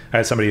here. I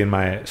had somebody in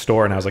my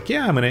store and I was like,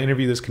 yeah, I'm going to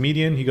interview this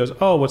comedian. He goes,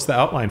 oh, what's the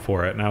outline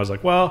for it? And I was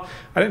like, well,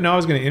 I didn't know I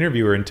was going to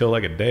interview her until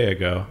like a day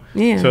ago.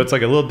 Yeah. So it's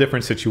like a little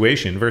different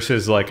situation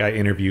versus like I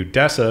interviewed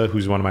Dessa,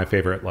 who's one of my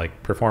favorite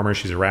like performers.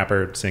 She's a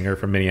rapper, singer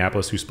from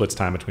Minneapolis who splits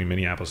time between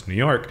Minneapolis and New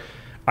York.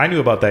 I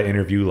knew about that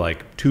interview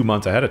like 2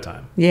 months ahead of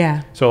time.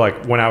 Yeah. So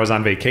like when I was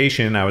on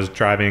vacation, I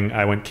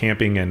went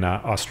camping in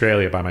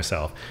Australia by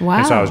myself. Wow.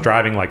 And so I was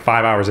driving like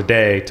 5 hours a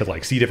day to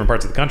like see different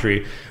parts of the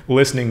country,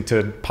 listening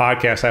to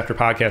podcast after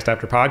podcast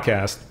after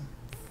podcast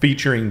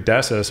featuring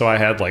Dessa. So I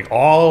had like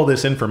all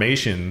this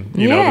information,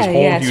 you know, this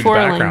whole huge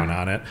background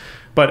on it,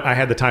 but I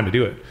had the time to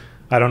do it.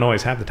 I don't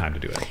always have the time to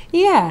do it.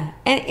 Yeah.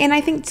 And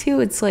I think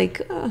too, it's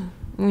like,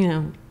 you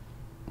know,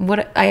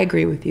 what I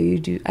agree with you. You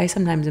do. I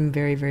sometimes am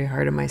very, very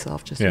hard on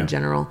myself just in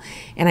general.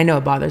 And I know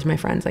it bothers my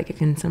friends. Like it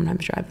can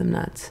sometimes drive them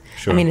nuts.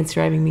 Sure. I mean, it's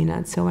driving me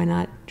nuts. So why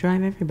not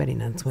drive everybody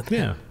nuts with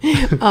it?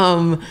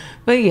 Yeah.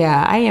 But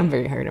yeah, I am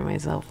very hard on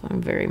myself.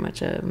 I'm very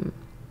much,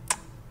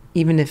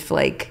 even if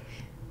like,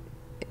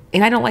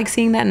 and I don't like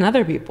seeing that in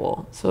other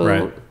people.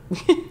 So,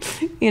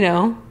 you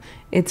know,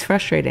 it's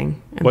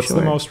frustrating. What's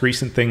the most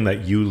recent thing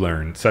that you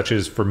learned? Such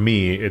as for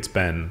me, it's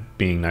been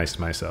being nice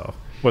to myself.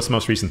 What's the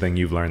most recent thing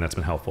you've learned that's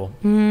been helpful?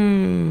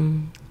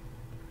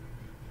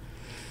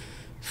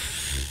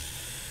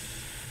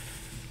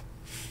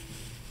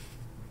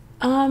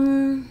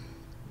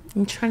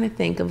 I'm trying to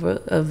think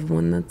of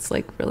one that's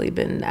like really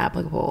been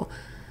applicable.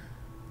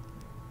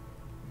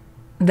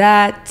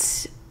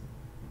 That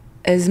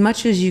as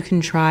much as you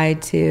can try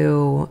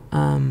to,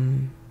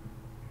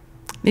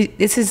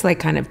 this is like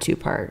kind of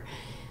two-part.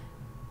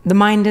 The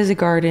mind is a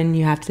garden.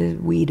 You have to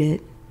weed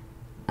it.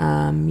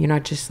 You're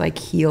not just like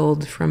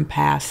healed from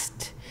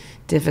past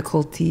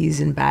difficulties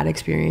and bad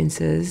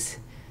experiences.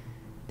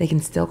 They can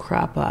still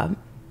crop up.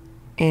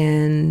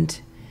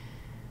 And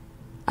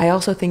I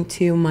also think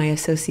too, my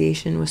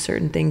association with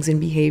certain things and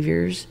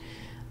behaviors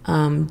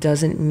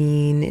doesn't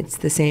mean it's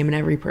the same in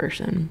every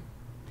person.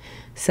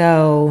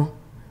 So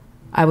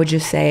I would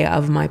just say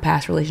of my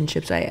past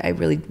relationships, I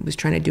really was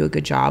trying to do a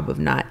good job of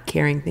not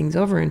carrying things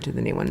over into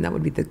the new one. That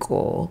would be the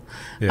goal,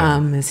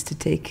 is to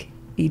take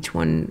each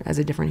one as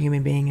a different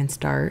human being and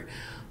start.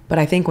 But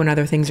I think when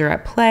other things are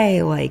at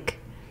play, like,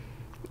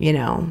 you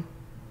know,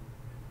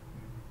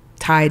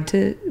 tied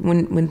to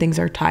when things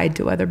are tied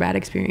to other bad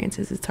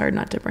experiences, it's hard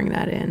not to bring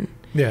that in.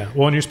 Yeah.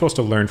 Well, and you're supposed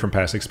to learn from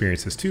past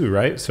experiences too,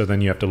 right? So then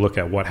you have to look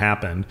at what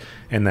happened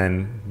and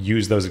then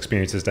use those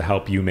experiences to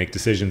help you make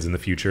decisions in the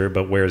future.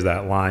 But where's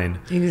that line,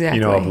 exactly,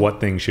 you know, of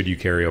what things should you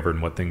carry over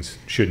and what things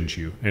shouldn't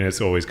you? And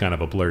it's always kind of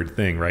a blurred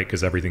thing, right?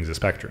 Because everything's a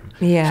spectrum.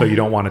 Yeah. So you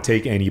don't want to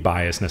take any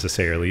bias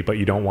necessarily, but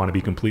you don't want to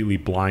be completely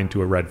blind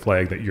to a red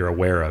flag that you're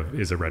aware of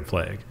is a red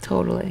flag.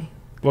 Totally.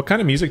 What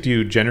kind of music do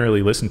you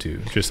generally listen to?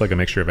 Just like a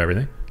mixture of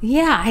everything?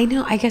 Yeah, I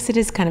know. I guess it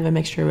is kind of a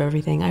mixture of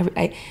everything.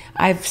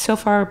 I've so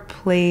far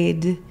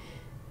played,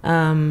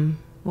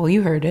 well,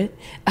 you heard it,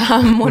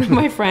 one of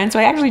my friends. So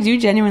I actually do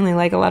genuinely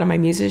like a lot of my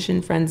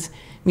musician friends'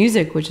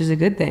 music, which is a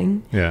good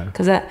thing. Yeah.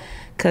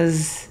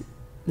 Because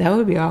that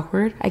would be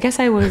awkward. I guess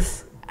I'm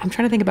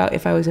trying to think about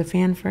if I was a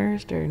fan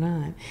first or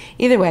not.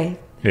 Either way.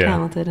 Yeah.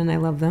 Talented, and I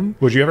love them.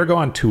 Would you ever go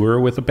on tour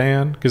with a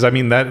band? Because I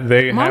mean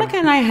Monica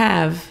and I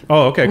have.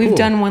 Oh, okay. We've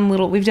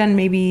done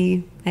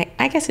maybe.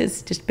 I guess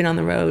it's just been on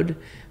the road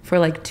for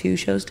like 2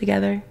 shows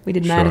together. We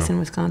did Madison,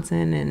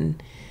 Wisconsin,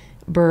 and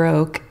Burr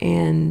Oak,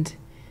 and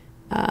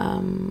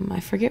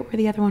I forget where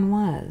the other one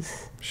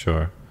was.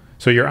 Sure.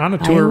 So you're on a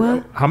tour.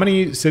 Iowa? How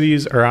many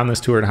cities are on this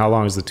tour, and how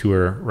long is the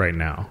tour right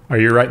now? Are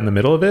you right in the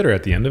middle of it or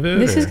at the end of it?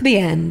 This is the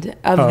end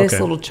of this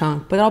little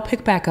chunk, but I'll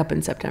pick back up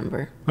in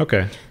September.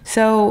 Okay.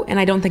 So, and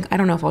I don't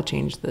know if I'll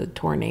change the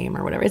tour name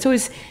or whatever. It's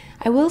always,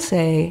 I will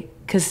say,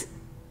 because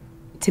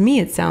to me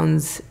it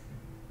sounds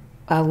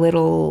a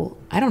little,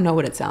 I don't know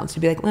what it sounds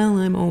to be like, well,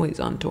 I'm always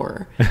on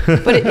tour.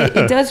 But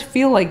it does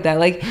feel like that.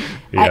 Like,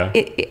 yeah.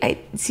 It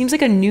seems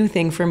like a new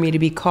thing for me to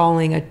be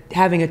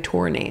having a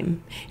tour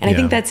name. And I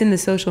think that's in the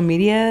social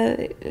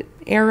media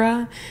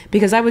era,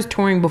 because I was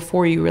touring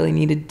before you really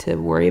needed to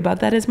worry about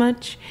that as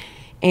much.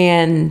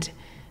 And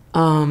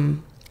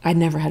I'd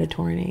never had a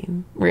tour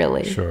name,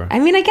 really. Sure. I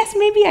mean, I guess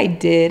maybe I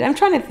did. I'm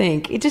trying to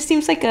think. It just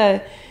seems like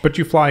But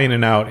you fly in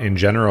and out in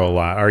general a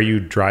lot. Are you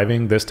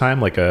driving this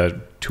time, like a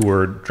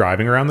tour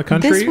driving around the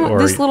country?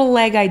 This little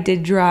leg I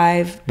did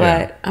drive,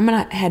 but I'm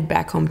going to head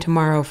back home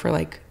tomorrow for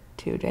like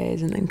 2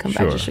 days and then come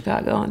back to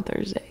Chicago on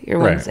Thursday or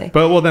Wednesday.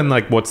 But well, then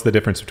like what's the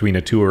difference between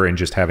a tour and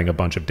just having a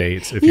bunch of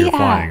dates if you're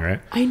flying,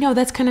 right? I know.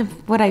 That's kind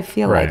of what I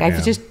feel like.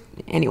 I've just,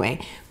 anyway.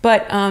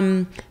 But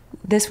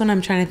this one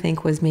I'm trying to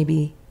think was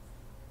maybe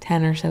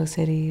 10 or so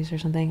cities or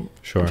something.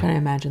 Sure. I'm trying to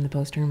imagine the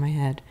poster in my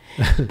head.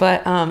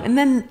 But, and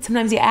then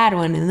sometimes you add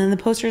one and then the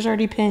poster's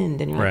already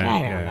pinned and you're like,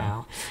 I don't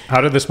know.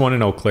 How did this one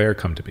in Eau Claire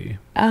come to be?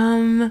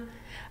 I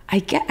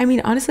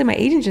mean, honestly, my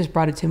agent just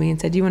brought it to me and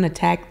said, do you want to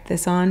tack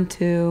this on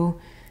to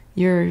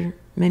your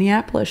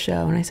Minneapolis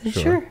show? And I said,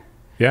 sure.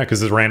 Yeah,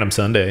 because it's random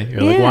Sunday.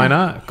 You're like, why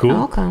not? Cool.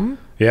 I'll come.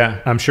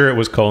 Yeah, I'm sure it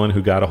was Cullen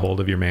who got a hold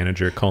of your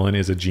manager. Cullen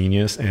is a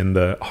genius and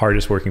the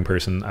hardest working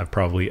person I've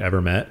probably ever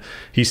met.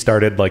 He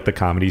started like the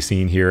comedy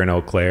scene here in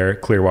Eau Claire,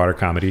 Clearwater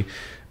comedy.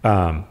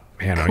 Man,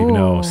 I don't even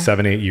know,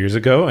 7-8 years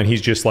ago. And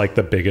he's just like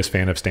the biggest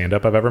fan of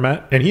stand-up I've ever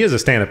met. And he is a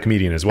stand-up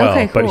comedian as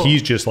well. But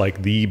he's just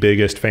like the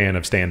biggest fan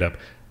of stand-up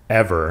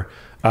ever.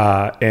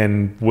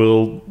 And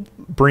will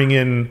bring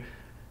in...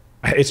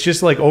 It's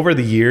just like over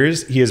the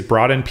years, he has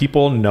brought in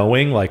people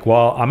knowing like,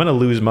 well, I'm going to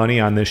lose money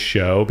on this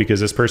show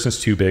because this person's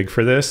too big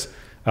for this.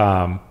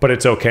 But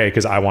it's okay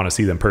because I want to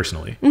see them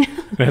personally.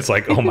 And it's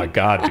like, oh my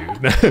God,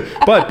 dude.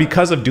 But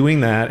because of doing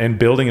that and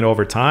building it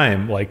over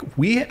time, like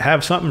we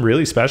have something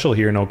really special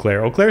here in Eau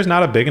Claire. Eau Claire is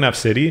not a big enough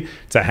city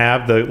to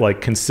have the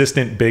like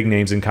consistent big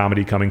names in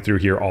comedy coming through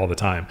here all the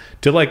time.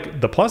 To like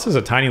the Plus is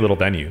a tiny little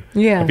venue.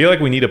 Yeah. I feel like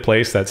we need a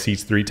place that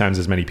seats 3 times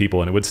as many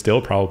people and it would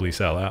still probably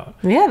sell out.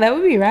 Yeah, that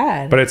would be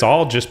rad. But it's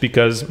all just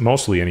because,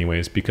 mostly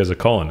anyways, because of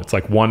Cullen. It's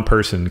like one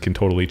person can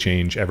totally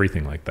change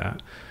everything like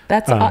that.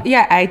 That's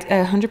yeah, I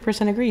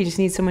 100% agree. You just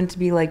need someone to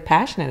be like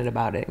passionate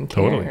about it and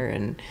care. Totally.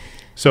 And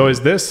so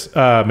is this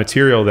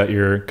material that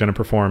you're going to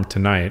perform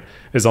tonight,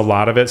 is a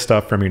lot of it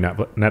stuff from your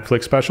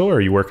Netflix special, or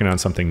are you working on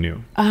something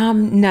new?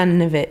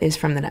 None of it is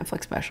from the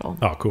Netflix special.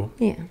 Oh, cool.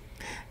 Yeah.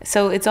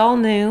 So it's all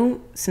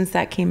new since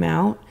that came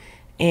out.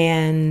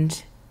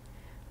 And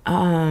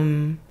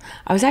I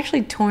was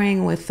actually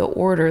toying with the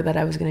order that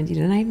I was going to do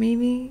tonight,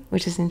 maybe,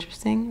 which is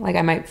interesting. Like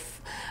I'm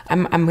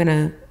going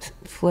to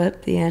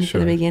flip the end for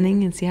the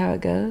beginning and see how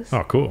it goes.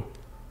 Oh, cool.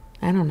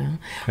 I don't know.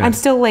 Yeah. I'm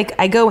still like,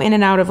 I go in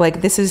and out of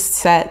like, this is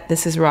set,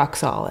 this is rock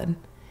solid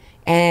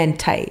and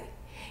tight.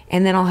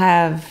 And then I'll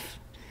have,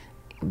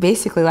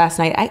 basically last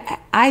night,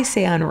 I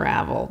say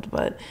unraveled,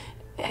 but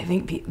I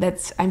think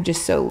I'm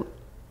just so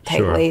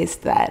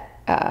tight-laced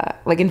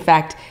that, like, in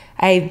fact,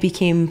 I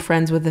became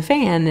friends with the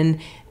fan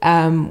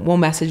and we'll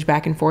message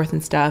back and forth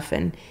and stuff.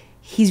 And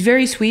he's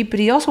very sweet, but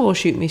he also will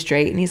shoot me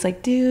straight. And he's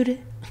like, dude,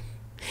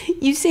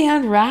 you say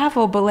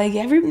unravel, but like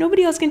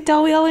nobody else can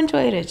tell we all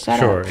enjoyed it. Shut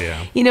up.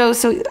 Yeah. You know,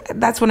 so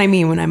that's what I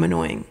mean when I'm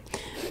annoying.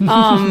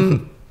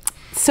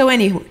 So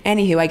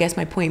anywho, I guess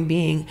my point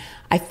being,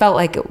 I felt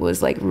like it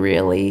was like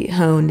really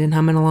honed and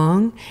humming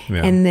along.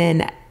 Yeah. And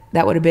then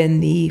that would have been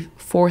the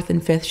 4th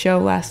and 5th show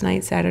last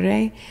night,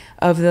 Saturday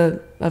of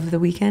the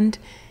weekend.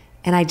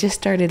 And I just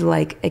started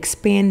like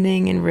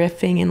expanding and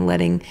riffing and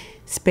letting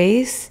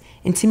space.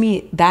 And to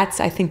me, I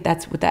think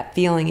that's what that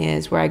feeling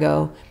is, where I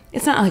go,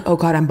 it's not like, oh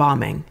God, I'm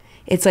bombing.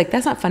 It's like,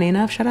 that's not funny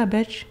enough. Shut up,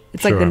 bitch.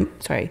 It's like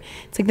it's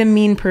like the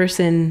mean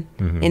person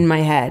in my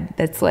head.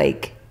 That's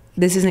like,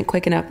 this isn't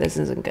quick enough. This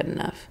isn't good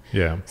enough.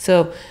 Yeah.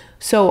 So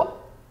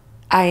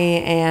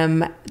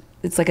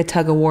it's like a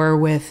tug of war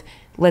with,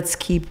 let's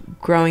keep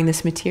growing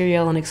this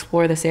material and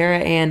explore this era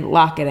and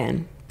lock it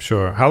in.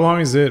 Sure. How long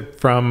is it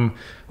from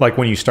like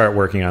when you start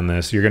working on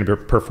this, you're going to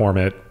perform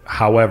it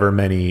however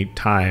many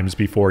times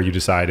before you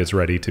decide it's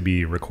ready to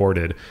be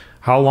recorded?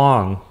 How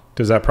long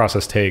does that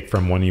process take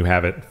from when you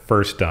have it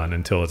first done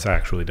until it's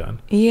actually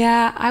done?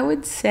 Yeah, I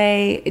would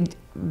say it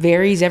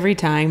varies every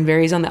time,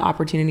 varies on the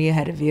opportunity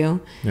ahead of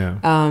you.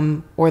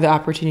 Yeah. Or the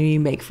opportunity you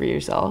make for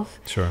yourself.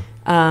 Sure.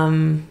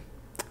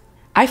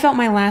 I felt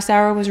my last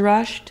hour was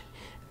rushed,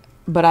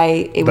 but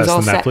it was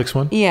all set. That's the Netflix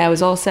one? Yeah, it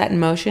was all set in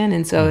motion,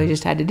 and so I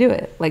just had to do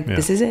it. Like,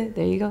 this is it.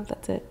 There you go.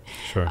 That's it.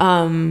 Sure.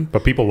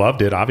 But people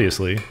loved it,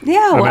 obviously.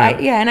 Yeah,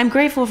 and I'm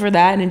grateful for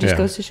that, and it just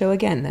goes to show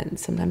again that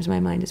sometimes my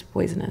mind is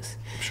poisonous.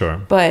 Sure.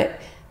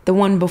 But the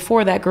one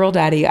before that, Girl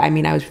Daddy, I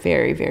mean, I was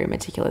very, very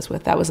meticulous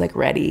with. That was like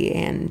ready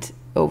and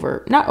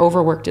not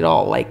overworked at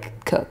all,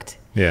 like cooked.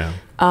 Yeah.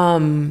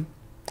 And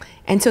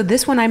so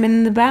this one, I'm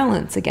in the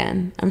balance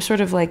again. I'm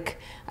sort of like,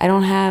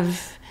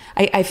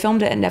 I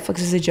filmed it at Netflix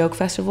as a joke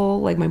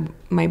festival, like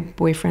my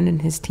boyfriend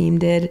and his team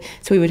did.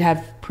 So we would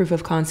have proof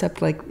of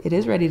concept, like it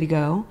is ready to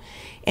go.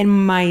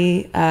 And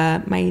my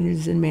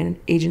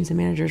agents and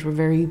managers were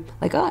very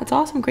like, oh, it's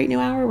awesome, great new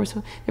hour.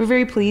 They were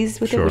very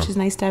pleased with it, which is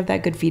nice to have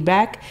that good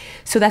feedback.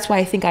 So that's why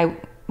I think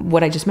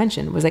what I just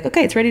mentioned was like,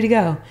 okay, it's ready to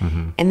go.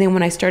 And then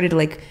when I started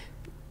like,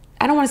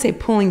 I don't want to say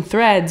pulling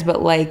threads,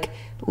 but like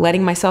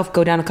letting myself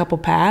go down a couple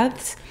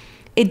paths,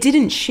 it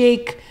didn't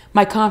shake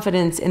my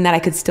confidence in that I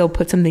could still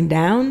put something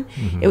down.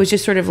 It was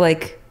just sort of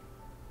like,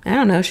 I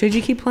don't know, should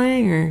you keep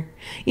playing or,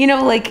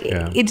 like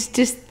it's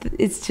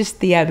just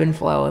the ebb and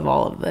flow of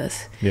all of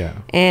this. Yeah.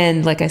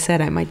 And like I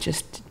said, I might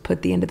just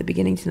put the end of the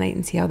beginning tonight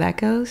and see how that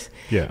goes.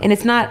 Yeah. And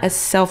it's not a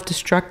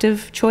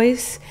self-destructive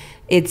choice.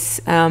 It's,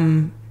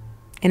 I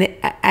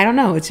don't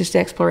know, it's just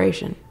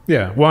exploration.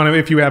 Yeah. Well,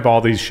 if you have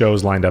all these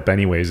shows lined up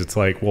anyways, it's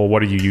like, well,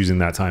 what are you using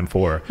that time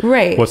for?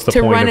 Right. What's the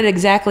point? To run it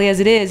exactly as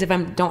it is if I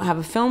don't have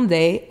a film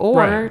date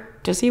or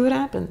to see what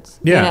happens.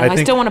 Yeah.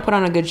 I still want to put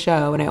on a good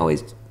show, and I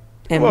always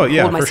hold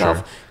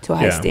myself to a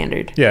high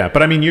standard. Yeah.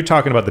 But I mean, you're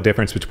talking about the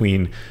difference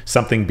between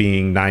something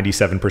being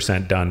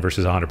 97% done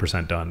versus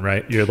 100% done,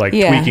 right? You're like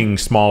tweaking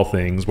small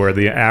things where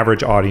the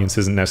average audience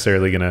isn't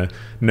necessarily going to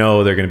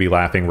know they're going to be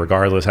laughing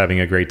regardless, having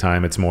a great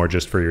time. It's more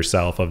just for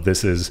yourself of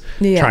this is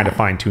trying to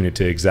fine tune it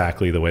to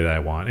exactly the way that I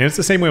want. And it's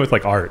the same way with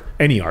like art,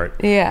 any art.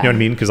 Yeah. You know what I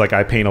mean? Because like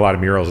I paint a lot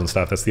of murals and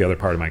stuff. That's the other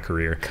part of my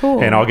career.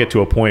 Cool. And I'll get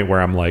to a point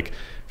where I'm like,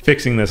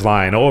 fixing this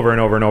line over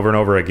and over and over and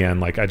over again.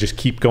 Like I just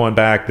keep going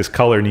back. This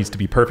color needs to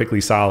be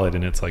perfectly solid,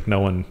 and it's like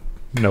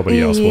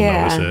nobody else will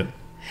notice it.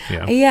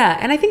 Yeah,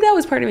 and I think that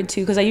was part of it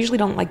too, because I usually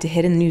don't like to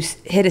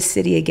hit a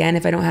city again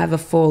if I don't have a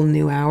full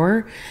new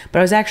hour. But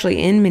I was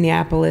actually in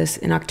Minneapolis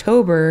in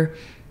October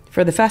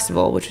for the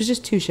festival, which was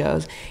just 2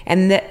 shows,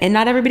 and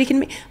not everybody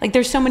can like.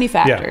 There's so many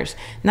factors.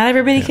 Yeah. Not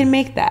everybody can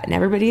make that,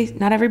 and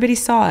not everybody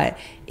saw it.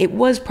 It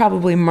was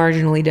probably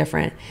marginally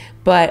different,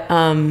 but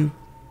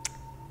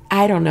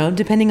I don't know,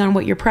 depending on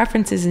what your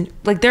preference is.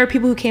 Like there are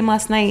people who came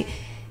last night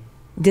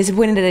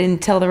disappointed that I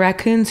didn't tell the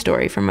raccoon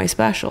story from my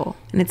special.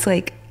 And it's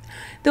like,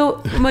 the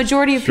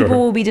majority of people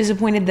will be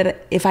disappointed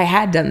that if I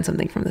had done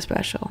something from the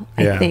special,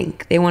 I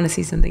think they want to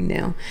see something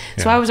new.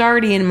 So I was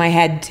already in my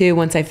head too,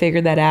 once I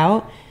figured that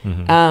out,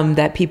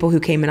 that people who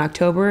came in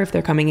October, if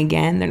they're coming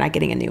again, they're not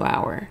getting a new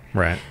hour.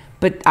 Right.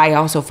 But I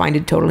also find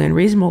it totally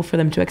unreasonable for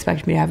them to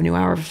expect me to have a new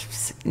hour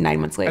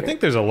 9 months later. I think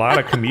there's a lot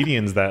of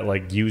comedians that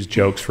like use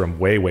jokes from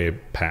way, way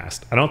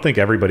past. I don't think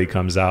everybody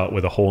comes out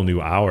with a whole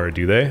new hour,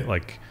 do they?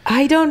 Like,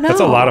 I don't know.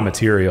 That's a lot of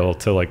material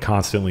to like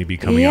constantly be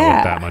coming out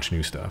with that much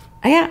new stuff.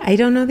 Yeah, I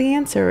don't know the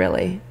answer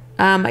really.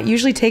 It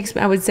usually takes,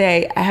 I would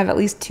say, I have at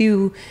least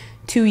two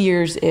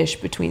years-ish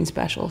between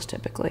specials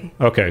typically.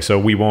 Okay, so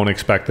we won't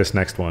expect this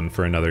next one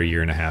for another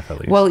year and a half at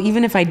least. Well,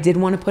 even if I did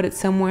want to put it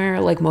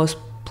somewhere, like most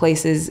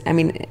places, I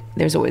mean,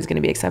 there's always going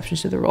to be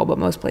exceptions to the rule, but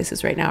most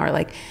places right now are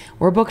like,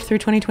 we're booked through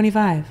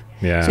 2025.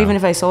 Yeah. So even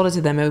if I sold it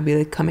to them, it would be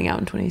like coming out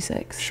in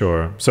 26.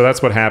 Sure. So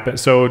that's what happened.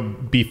 So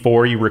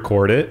before you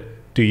record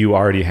it, do you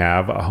already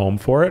have a home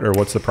for it, or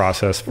what's the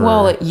process for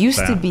Well, it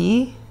used to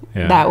be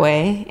that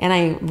way, and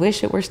I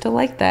wish it were still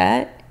like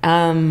that.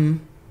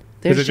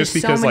 Is it just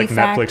because like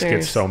Netflix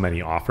gets so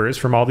many offers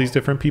from all these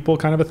different people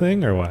kind of a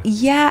thing, or what?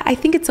 Yeah, I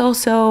think it's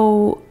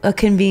also a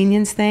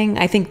convenience thing.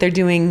 I think they're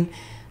doing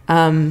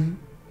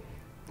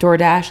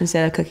DoorDash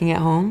instead of cooking at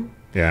home.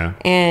 Yeah.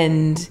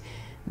 And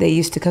they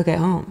used to cook at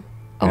home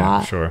a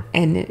lot. Sure.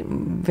 And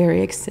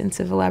very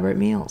extensive, elaborate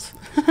meals.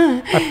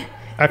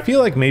 I feel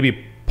like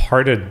maybe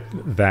part of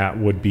that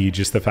would be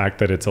just the fact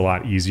that it's a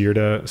lot easier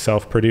to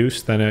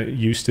self-produce than it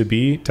used to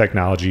be.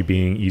 Technology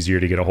being easier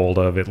to get a hold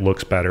of. It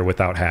looks better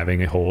without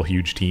having a whole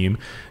huge team.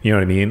 You know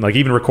what I mean? Like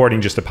even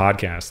recording just a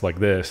podcast like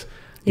this,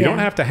 you don't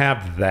have to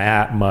have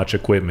that much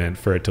equipment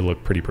for it to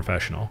look pretty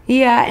professional.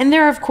 Yeah, and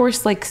there are, of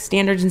course, like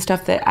standards and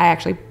stuff that I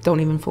actually don't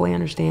even fully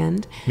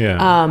understand.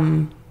 Yeah.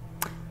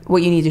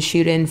 What you need to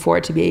shoot in for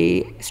it to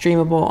be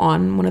streamable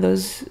on one of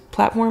those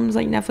platforms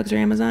like Netflix or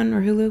Amazon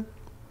or Hulu.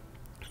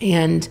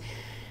 And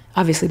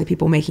obviously the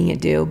people making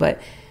it do,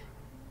 but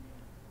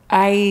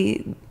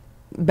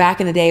back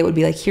in the day, it would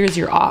be like, here's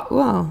your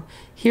offer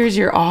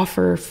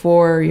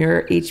for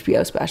your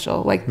HBO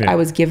special. Like I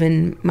was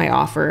given my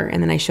offer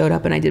and then I showed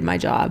up and I did my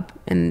job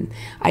and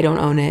I don't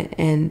own it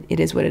and it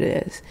is what it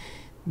is.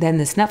 Then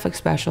this Netflix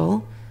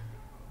special,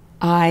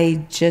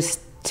 I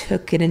just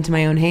took it into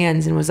my own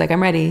hands and was like,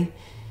 I'm ready.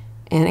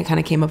 And it kind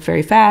of came up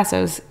very fast.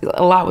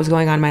 A lot was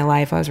going on in my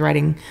life. I was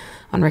writing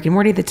on Rick and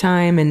Morty at the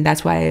time, and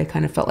that's why I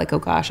kind of felt like, oh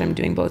gosh, I'm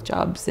doing both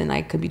jobs and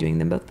I could be doing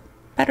them both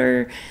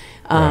better.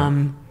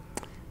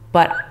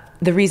 But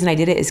the reason I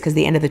did it is because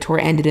the end of the tour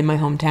ended in my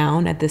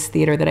hometown at this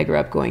theater that I grew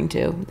up going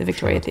to, the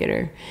Victoria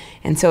Theater.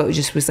 And so it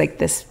just was like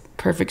this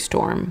perfect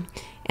storm.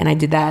 And I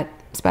did that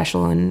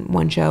special in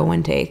one show,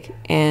 one take.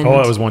 And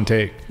it was one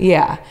take?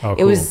 Yeah. Oh, cool.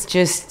 It was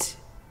just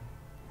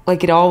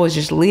like, it all was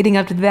just leading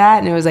up to that.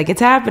 And it was like, it's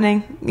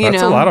happening.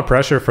 That's a lot of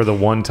pressure for the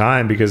one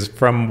time, because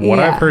from what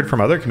I've heard from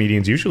other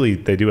comedians, usually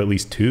they do at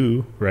least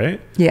 2,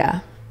 right?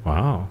 Yeah.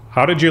 Wow.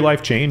 How did your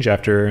life change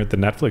after the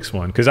Netflix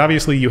one? Because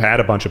obviously you had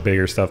a bunch of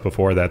bigger stuff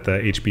before that, the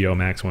HBO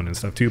Max one and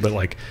stuff too. But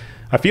like,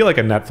 I feel like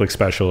a Netflix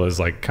special is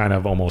like kind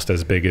of almost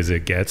as big as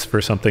it gets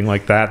for something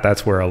like that.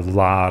 That's where a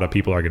lot of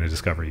people are going to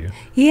discover you.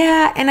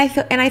 Yeah, and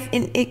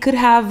it could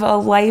have a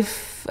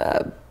life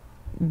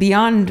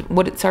beyond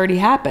what it's already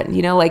happened.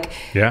 You know, like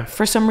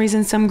for some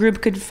reason, some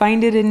group could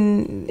find it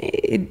and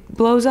it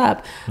blows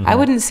up. Mm-hmm. I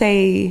wouldn't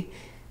say.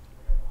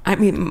 I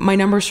mean, my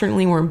numbers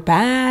certainly weren't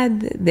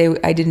bad.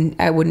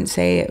 I wouldn't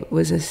say it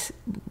was a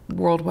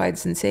worldwide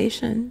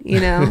sensation,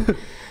 you know,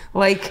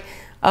 like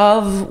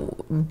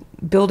of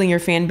building your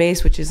fan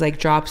base, which is like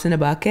drops in a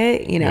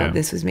bucket. You know,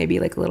 this was maybe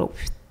like a little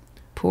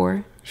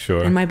pour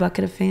in my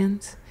bucket of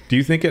fans. Do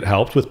you think it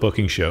helped with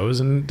booking shows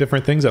and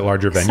different things at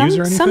larger venues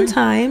or anything?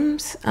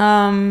 Sometimes,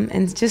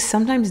 and just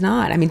sometimes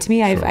not. I mean, to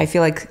me, I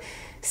feel like,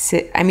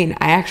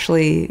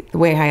 the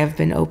way I have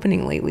been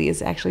opening lately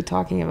is actually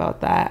talking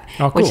about that,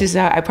 which is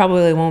I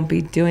probably won't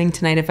be doing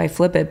tonight if I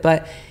flip it,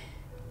 but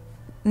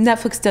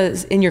Netflix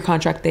does, in your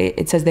contract,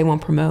 it says they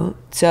won't promote.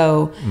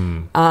 So,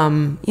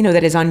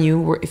 that is on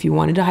you if you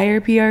wanted to hire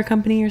a PR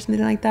company or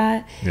something like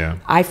that. Yeah.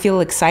 I feel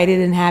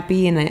excited and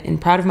happy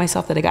and proud of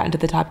myself that I got into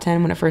the top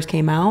 10 when it first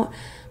came out.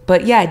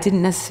 But yeah, it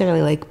didn't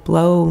necessarily like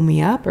blow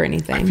me up or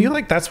anything. I feel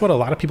like that's what a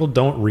lot of people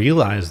don't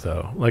realize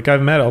though. Like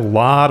I've met a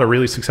lot of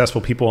really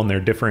successful people in their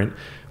different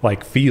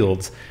like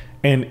fields,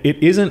 and it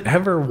isn't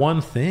ever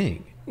one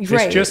thing.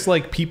 Right. It's just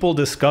like people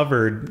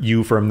discovered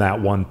you from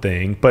that one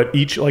thing, but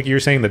each, like you're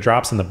saying, the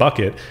drops in the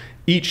bucket,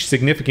 each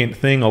significant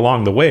thing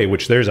along the way,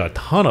 which there's a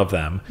ton of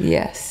them.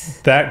 Yes.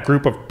 That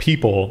group of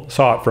people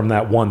saw it from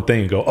that one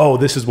thing and go, oh,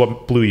 this is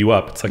what blew you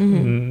up. It's like,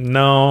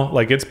 no,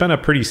 like it's been a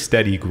pretty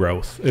steady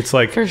growth. It's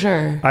like, for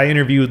sure. I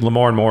interviewed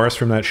Lamorne Morris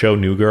from that show,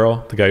 New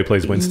Girl, the guy who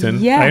plays Winston.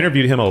 Yeah. I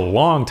interviewed him a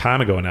long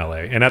time ago in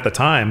LA. And at the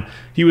time,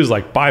 he was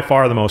like by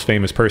far the most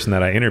famous person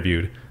that I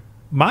interviewed.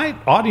 My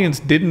audience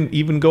didn't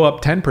even go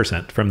up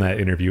 10% from that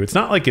interview. It's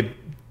not like it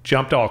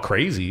jumped all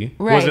crazy.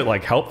 Right. Was it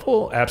like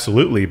helpful?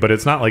 Absolutely. But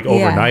it's not like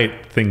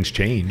overnight things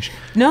change.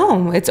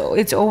 No, it's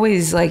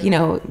always like,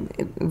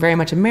 very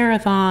much a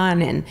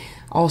marathon, and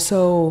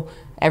also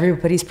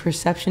everybody's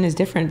perception is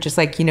different. Just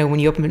like, when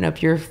you open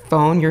up your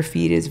phone, your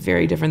feed is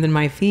very different than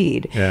my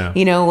feed. Yeah.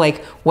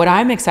 Like what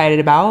I'm excited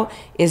about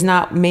is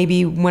not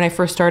maybe when I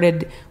first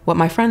started what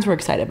my friends were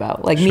excited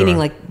about. Like meaning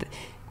like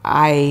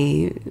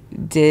I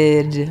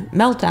did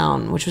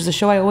Meltdown, which was a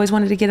show I always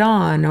wanted to get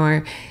on,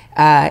 or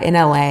in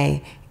LA.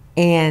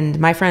 And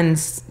my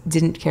friends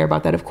didn't care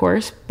about that, of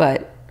course,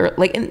 but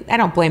and I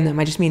don't blame them.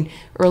 I just mean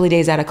early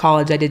days out of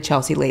college, I did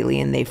Chelsea Lately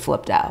and they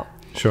flipped out.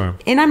 Sure.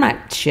 And I'm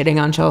not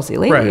shitting on Chelsea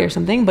Lately or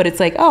something, but it's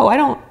like, it's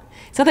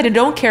not that I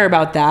don't care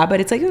about that, but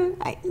it's like,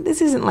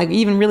 this isn't like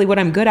even really what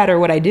I'm good at or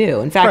what I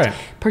do. In fact,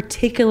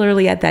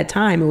 particularly at that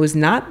time, it was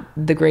not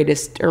the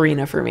greatest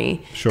arena for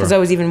me. Sure. Because I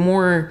was even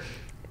more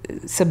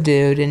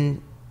subdued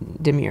and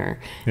demure.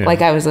 Yeah.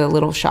 Like I was a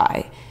little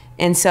shy.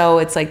 And so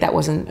it's like, that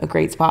wasn't a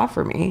great spot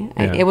for me.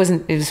 Yeah. It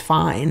was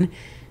fine.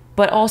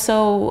 But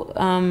also,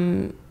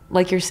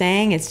 like you're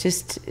saying, it's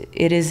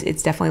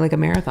definitely like a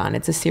marathon.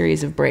 It's a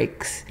series of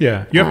breaks.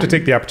 Yeah. You have to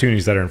take the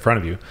opportunities that are in front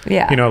of you.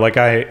 Yeah. Like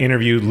I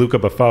interviewed Luca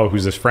Buffo,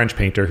 who's this French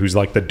painter, who's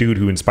like the dude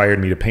who inspired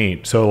me to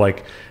paint. So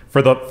like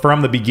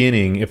from the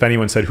beginning, if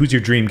anyone said, who's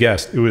your dream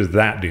guest? It was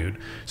that dude.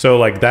 So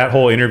like that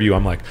whole interview,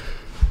 I'm like,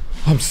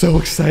 I'm so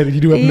excited. You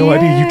do have no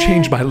idea. You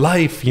changed my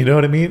life. You know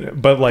what I mean?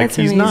 But like,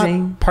 he's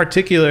not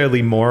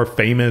particularly more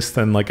famous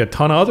than like a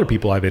ton of other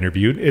people I've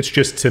interviewed. It's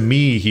just, to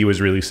me, he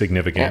was really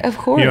significant. Of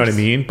course. You know what I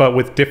mean? But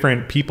with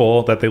different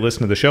people that they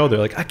listen to the show, they're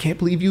like, I can't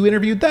believe you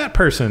interviewed that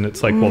person.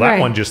 It's like, well, that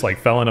one just like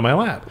fell into my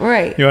lap.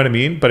 Right. You know what I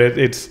mean? But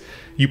it's,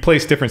 you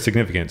place different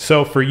significance.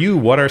 So for you,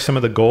 what are some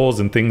of the goals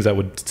and things that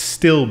would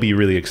still be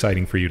really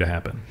exciting for you to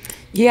happen?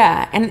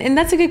 Yeah. And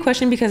that's a good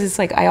question, because it's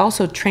like, I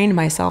also trained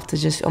myself to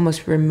just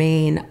almost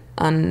remain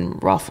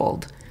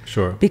unruffled.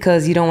 Sure.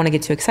 Because you don't want to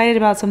get too excited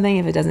about something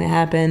if it doesn't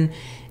happen.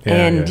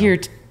 You're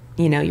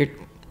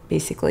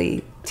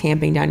basically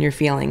tamping down your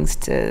feelings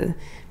to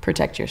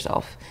protect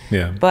yourself.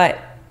 Yeah.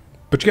 But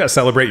you got to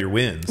celebrate your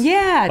wins.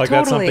 Yeah, like totally.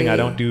 That's something I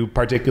don't do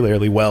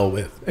particularly well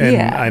with. And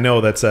I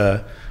know that's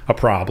a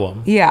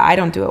problem. Yeah, I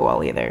don't do it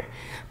well either.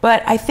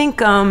 But I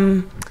think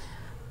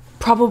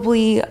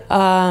probably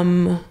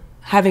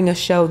having a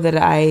show that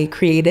I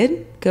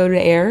created go to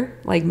air,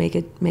 like make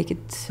it.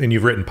 And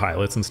you've written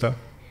pilots and stuff?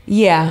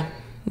 Yeah.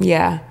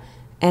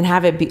 And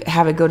have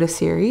it go to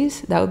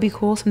series. That would be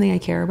cool, something I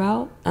care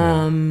about.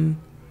 Yeah.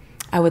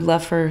 I would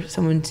love for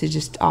someone to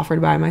just offer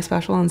to buy my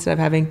special instead of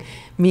having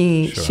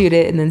me shoot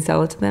it and then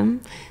sell it to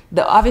them.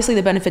 Obviously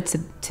the benefit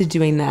to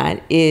doing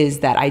that is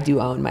that I do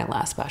own my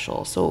last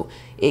special. So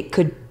it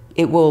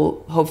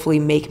will hopefully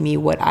make me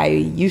what I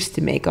used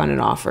to make on an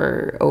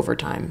offer over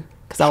time,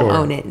 because I'll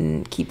own it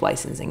and keep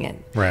licensing it.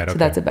 Right. Okay. So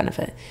that's a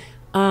benefit.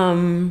 I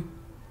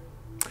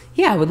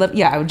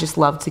would just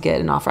love to get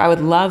an offer. I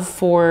would love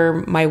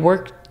for my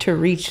work to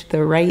reach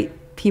the right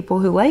people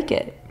who like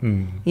it.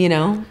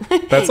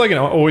 That's like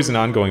always an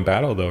ongoing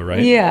battle though,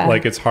 right? Yeah.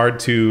 Like it's hard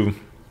to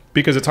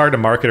because it's hard to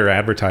market or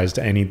advertise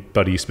to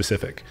anybody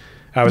specific.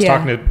 I was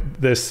talking to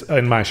this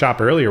in my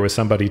shop earlier with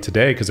somebody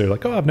today because they're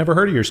like, oh, I've never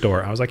heard of your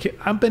store. I was like,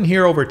 I've been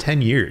here over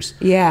 10 years.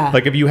 Yeah.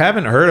 Like, if you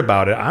haven't heard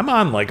about it, I'm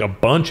on like a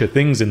bunch of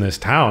things in this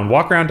town.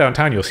 Walk around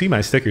downtown, you'll see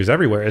my stickers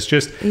everywhere. It's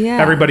just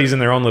everybody's in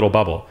their own little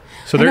bubble.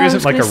 So there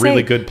isn't like a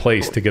really good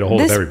place to get a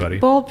hold of everybody.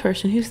 Bald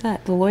person, who's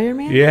that? The lawyer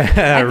man?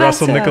 Yeah,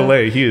 Russell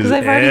Nicolay. He is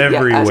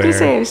everywhere. I was going to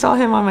say, I saw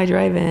him on my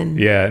drive-in.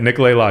 Yeah,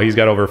 Nicolay Law. He's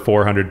got over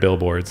 400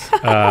 billboards.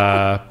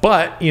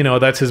 But, you know,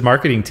 that's his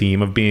marketing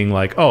team of being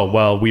like, oh,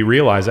 well, we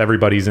realize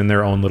everybody's in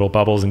their own little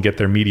bubbles and get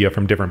their media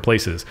from different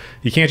places.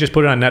 You can't just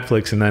put it on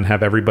Netflix and then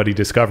have everybody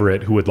discover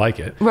it who would like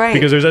it. Right.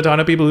 Because there's a ton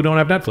of people who don't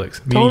have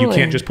Netflix. Meaning you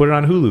can't just put it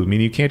on Hulu.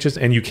 Meaning you can't just,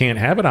 and you can't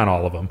have it on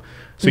all of them.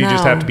 So you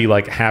just have to be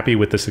like happy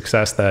with the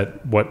success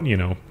that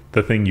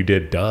the thing you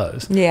did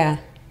does. Yeah.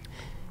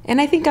 And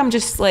I think I'm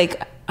just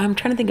like, I'm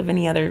trying to think of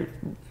any other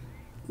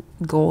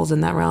goals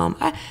in that realm.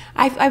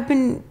 I've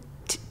been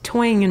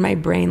toying in my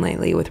brain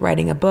lately with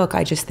writing a book.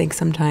 I just think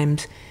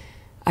sometimes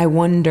I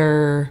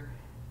wonder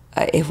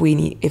if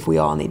we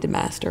all need to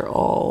master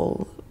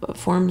all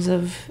forms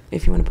of,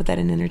 if you want to put that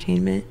in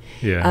entertainment.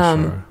 Yeah,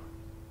 sure.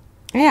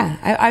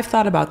 Yeah, I've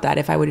thought about that,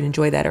 if I would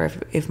enjoy that, or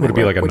if my would it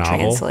be work like a would novel?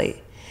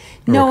 Translate.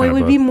 No, it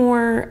would be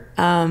more,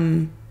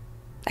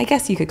 I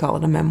guess you could call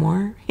it a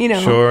memoir, you know?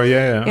 Sure,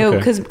 yeah.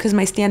 Okay. Because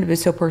my stand-up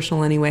is so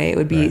personal anyway, it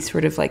would be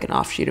sort of like an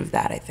offshoot of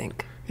that, I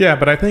think. Yeah,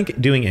 but I think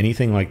doing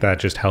anything like that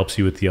just helps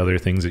you with the other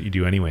things that you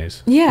do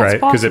anyways. Yeah,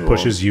 right? Because it possible.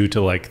 pushes you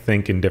to like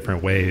think in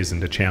different ways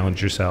and to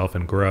challenge yourself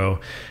and grow.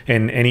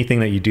 And anything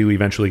that you do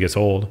eventually gets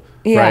old,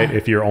 right?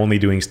 If you're only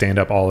doing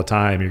stand-up all the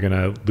time, you're going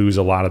to lose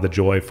a lot of the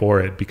joy for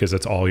it because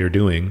that's all you're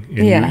doing.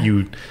 And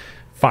you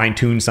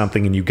fine-tune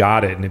something and you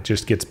got it and it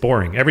just gets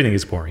boring. Everything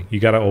is boring. You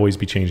got to always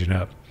be changing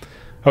up.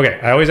 Okay,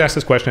 I always ask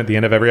this question at the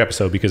end of every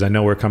episode because I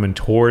know we're coming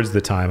towards the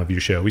time of your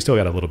show. We still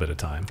got a little bit of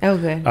time.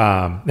 Okay.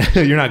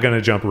 You're not going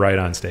to jump right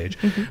on stage.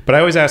 Mm-hmm. But I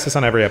always ask this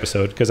on every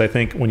episode because I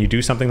think when you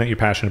do something that you're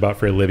passionate about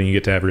for a living, you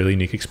get to have really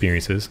unique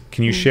experiences.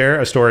 Can you share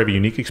a story of a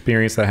unique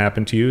experience that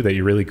happened to you that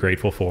you're really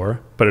grateful for,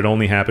 but it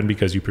only happened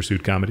because you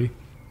pursued comedy?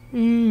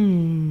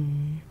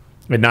 And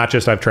not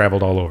just I've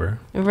traveled all over.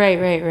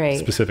 Right.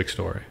 Specific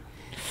story.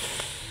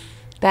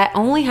 That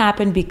only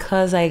happened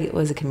because I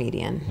was a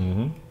comedian.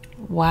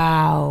 Mm-hmm.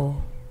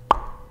 Wow.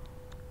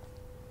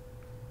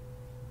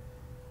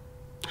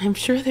 I'm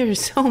sure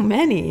there's so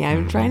many.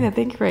 I'm trying to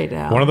think right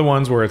now. One of the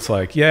ones where it's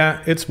like,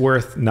 yeah, it's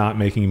worth not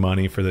making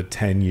money for the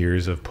 10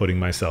 years of putting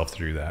myself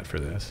through that for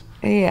this.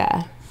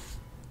 Yeah.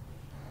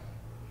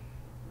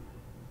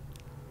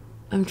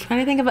 I'm trying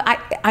to think of,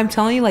 I'm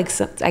telling you, like,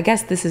 I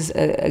guess this is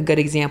a good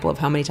example of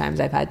how many times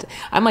I've had to,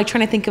 I'm like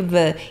trying to think of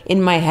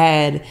in my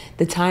head,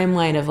 the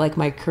timeline of like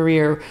my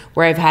career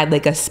where I've had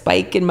like a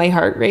spike in my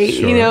heart rate,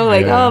 Sure, you know,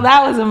 like, oh,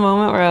 that was a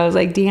moment where I was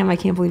like, damn, I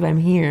can't believe I'm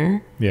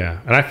here. Yeah.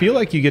 And I feel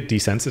like you get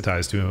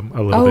desensitized to them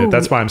a little bit.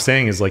 That's why I'm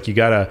saying is like, you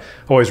got to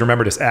always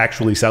remember to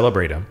actually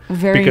celebrate them.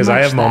 Because I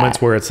have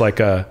moments where it's like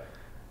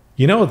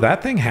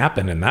that thing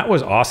happened and that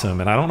was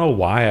awesome. And I don't know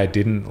why I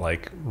didn't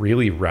like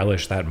really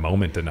relish that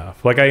moment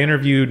enough. Like I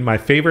interviewed my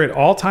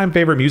all-time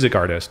favorite music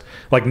artist,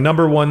 like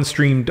 #1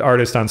 streamed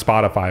artist on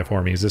Spotify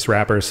for me is this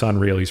rapper,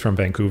 Sunreal. He's from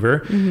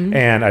Vancouver. Mm-hmm.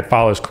 And I'd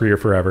follow his career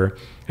forever.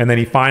 And then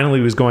he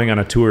finally was going on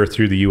a tour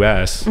through the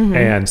US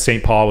and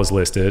St. Paul was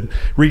listed,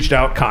 reached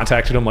out,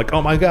 contacted him like,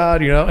 oh my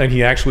God, and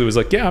he actually was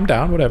like, yeah, I'm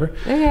down, whatever.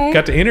 Okay.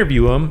 Got to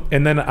interview him.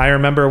 And then I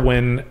remember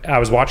when I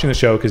was watching the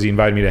show, cause he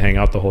invited me to hang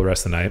out the whole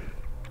rest of the night.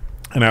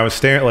 And I was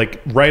staring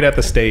like right at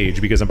the stage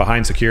because I'm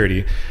behind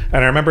security.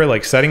 And I remember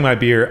like setting my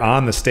beer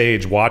on the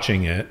stage,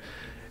 watching it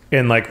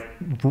and like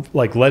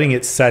letting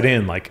it set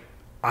in. Like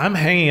I'm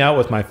hanging out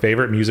with my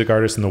favorite music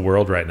artist in the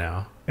world right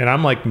now. And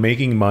I'm like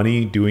making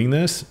money doing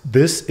this.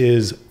 This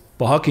is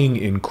fucking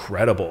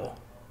incredible.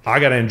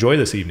 I got to enjoy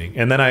this evening.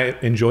 And then I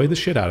enjoy the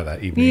shit out of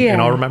that evening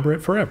and I'll remember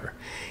it forever.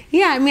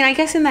 Yeah. I mean, I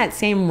guess in that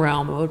same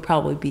realm, it would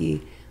probably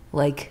be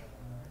like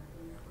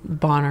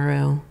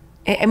Bonnaroo.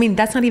 I mean,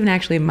 that's not even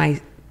actually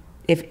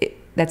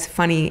that's a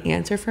funny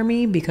answer for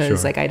me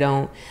because like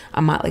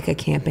I'm not like a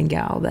camping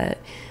gal that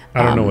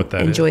I don't know what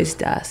that enjoys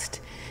dust.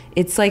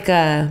 It's like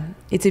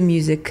it's a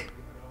music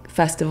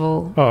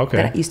festival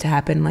that used to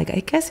happen. Like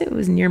I guess it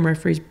was near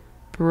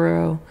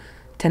Murfreesboro,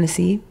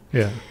 Tennessee.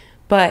 Yeah.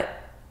 But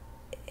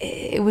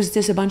it was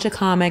just a bunch of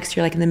comics.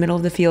 You're like in the middle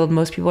of the field.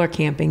 Most people are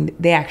camping.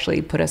 They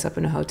actually put us up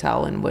in a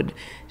hotel and would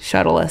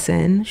shuttle us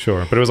in.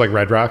 Sure. But it was like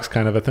Red Rocks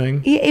kind of a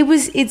thing?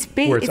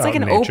 It's like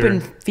an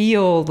open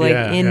field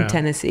in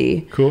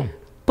Tennessee. Cool.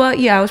 But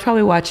yeah, I was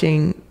probably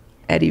watching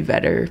Eddie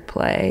Vedder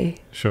play.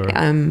 Sure.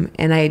 And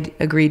I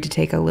agreed to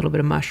take a little bit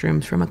of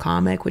mushrooms from a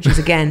comic, which is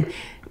again,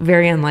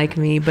 very unlike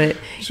me, but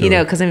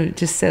because I'm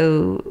just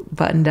so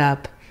buttoned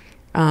up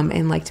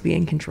and like to be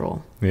in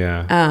control.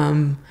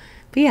 Yeah.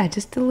 But yeah,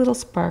 just a little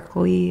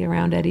sparkly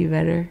around Eddie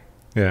Vedder.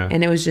 Yeah.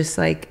 And it was just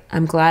like,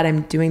 I'm glad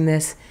I'm doing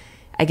this.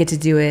 I get to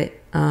do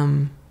it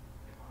on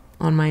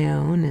my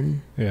own.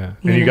 And yeah.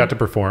 And you got to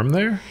perform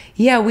there?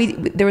 Yeah,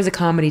 there was a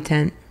comedy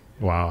tent.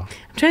 Wow.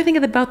 I'm trying to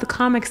think about the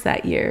comics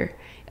that year.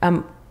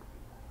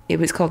 it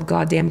was called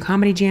Goddamn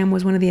Comedy Jam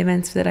was one of the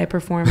events that I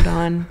performed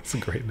on. That's a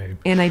great name.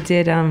 And I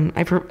did,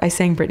 I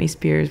sang Britney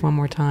Spears One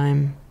More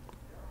Time,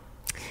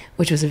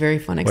 which was a very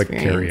fun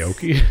experience. Like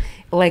karaoke?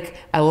 Like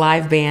a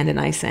live band, and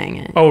I sang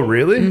it. Oh,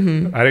 really?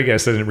 Mm-hmm. I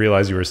guess I didn't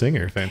realize you were a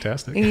singer.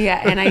 Fantastic. Yeah,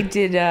 and I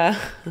did,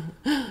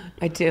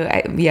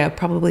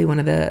 probably one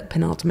of the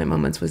penultimate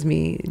moments was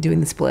me doing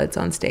the splits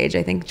on stage.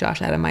 I think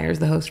Josh Adam Myers,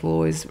 the host, will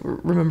always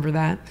remember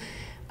that.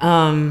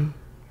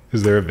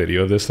 Is there a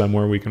video of this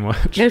somewhere we can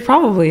watch? There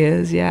probably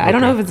is, yeah. Okay. I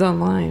don't know if it's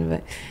online,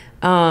 but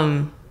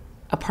Aparna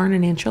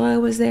Nancherla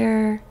was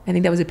there. I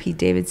think that was a Pete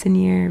Davidson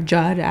year.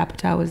 Judd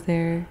Apatow was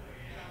there.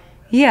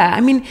 Yeah,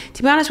 I mean,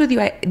 to be honest with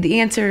you,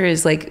 the answer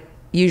is like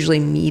usually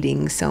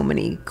meeting so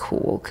many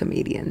cool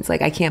comedians.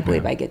 Like I can't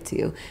believe I get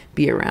to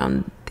be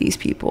around these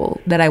people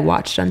that I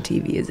watched on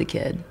TV as a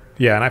kid.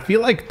 Yeah, and I feel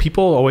like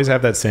people always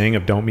have that saying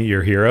of don't meet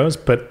your heroes,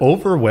 but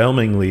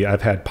overwhelmingly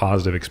I've had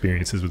positive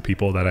experiences with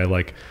people that I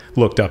like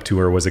looked up to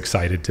or was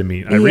excited to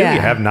meet. I really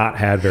have not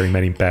had very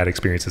many bad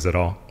experiences at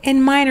all.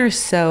 And mine are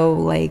so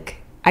like,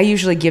 I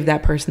usually give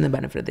that person the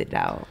benefit of the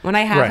doubt. When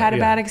I have had a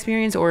bad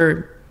experience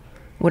or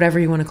whatever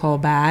you want to call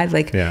bad,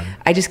 like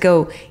I just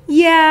go,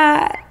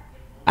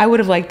 I would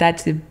have liked that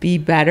to be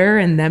better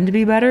and them to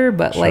be better,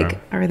 but like,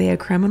 are they a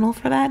criminal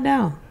for that?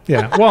 No.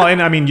 Yeah. Well,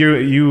 and I mean,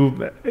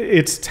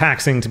 it's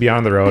taxing to be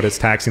on the road. It's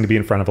taxing to be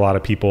in front of a lot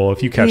of people.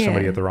 If you catch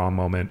somebody at the wrong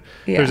moment,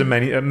 there's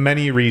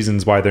many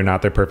reasons why they're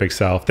not their perfect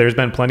self. There's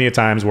been plenty of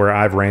times where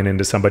I've ran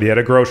into somebody at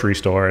a grocery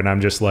store and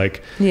I'm just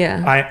like,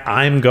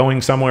 I'm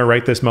going somewhere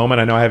right this moment.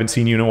 I know I haven't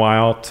seen you in a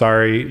while.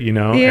 Sorry, and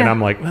I'm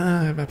like,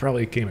 I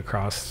probably came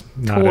across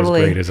not as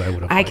great as I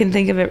would have. I can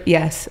think of it.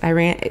 Yes. I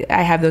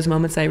have those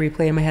moments I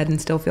replay in my head and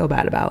still feel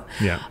bad about.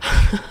 Yeah.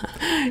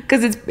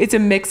 Cause it's a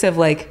mix of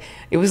like,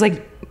 it was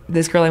like,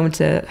 this girl I went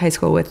to high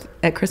school with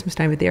at Christmas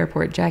time at the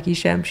airport, Jackie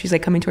Shem, she's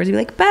like coming towards me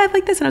like, Beth,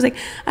 like this. And I was like,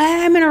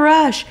 I'm in a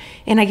rush.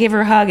 And I gave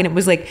her a hug. And it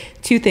was like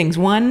two things.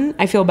 One,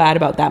 I feel bad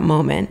about that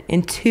moment.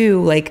 And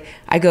two, like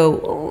I go,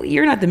 oh,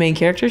 you're not the main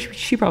character.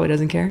 She probably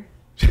doesn't care.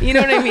 You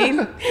know what I mean?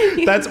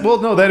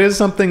 That is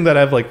something that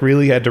I've like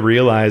really had to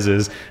realize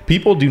is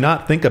people do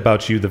not think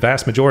about you the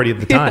vast majority of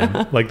the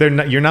time. Like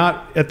you're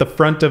not at the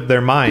front of their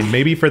mind,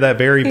 maybe for that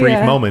very brief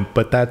moment,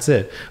 but that's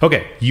it.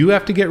 Okay. You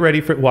have to get ready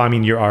for, well, I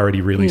mean, you're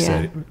already really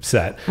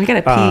set. I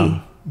gotta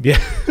pee.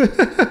 Yeah.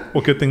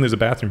 Well, good thing there's a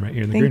bathroom right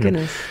here in the green room.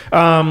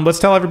 Goodness. Let's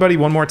tell everybody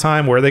one more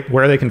time where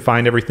they can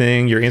find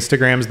everything. Your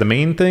Instagram's the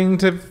main thing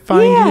to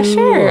find you? Yeah,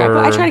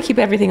 sure. I try to keep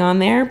everything on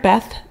there.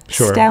 Beth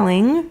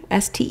Stelling,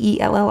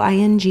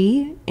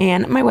 Stelling.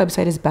 And my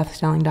website is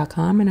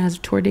bethstelling.com and has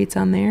tour dates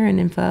on there and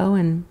info.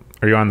 And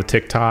are you on the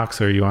TikToks?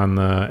 Or are you on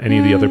any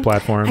of the other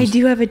platforms? I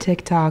do have a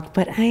TikTok,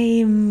 but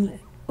I'm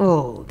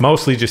old. I'm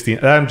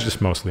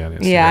just mostly on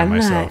Instagram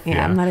myself.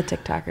 I'm not a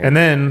TikToker. And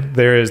then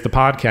there is the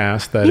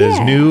podcast that is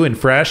new and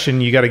fresh,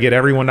 and you got to get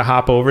everyone to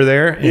hop over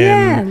there.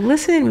 And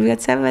listen, we've got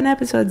 7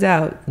 episodes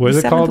out. What is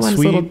it called?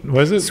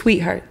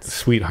 Sweethearts.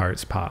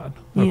 Sweethearts Pod.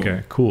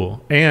 Okay,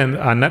 cool. And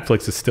on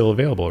Netflix, it's still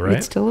available, right?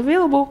 It's still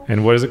available.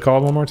 And what is it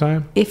called one more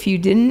time? If you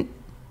didn't,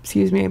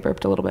 excuse me, I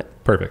burped a little bit.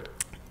 Perfect.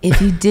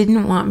 If you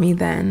didn't want me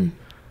then.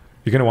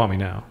 You're going to want me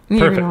now. You're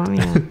Perfect. Gonna want me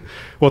now.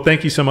 Well,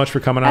 thank you so much for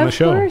coming on the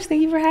show. Of course.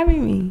 Thank you for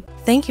having me.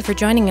 Thank you for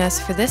joining us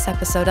for this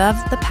episode of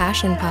The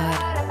Passion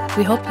Pod.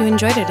 We hope you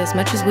enjoyed it as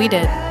much as we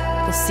did.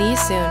 We'll see you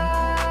soon.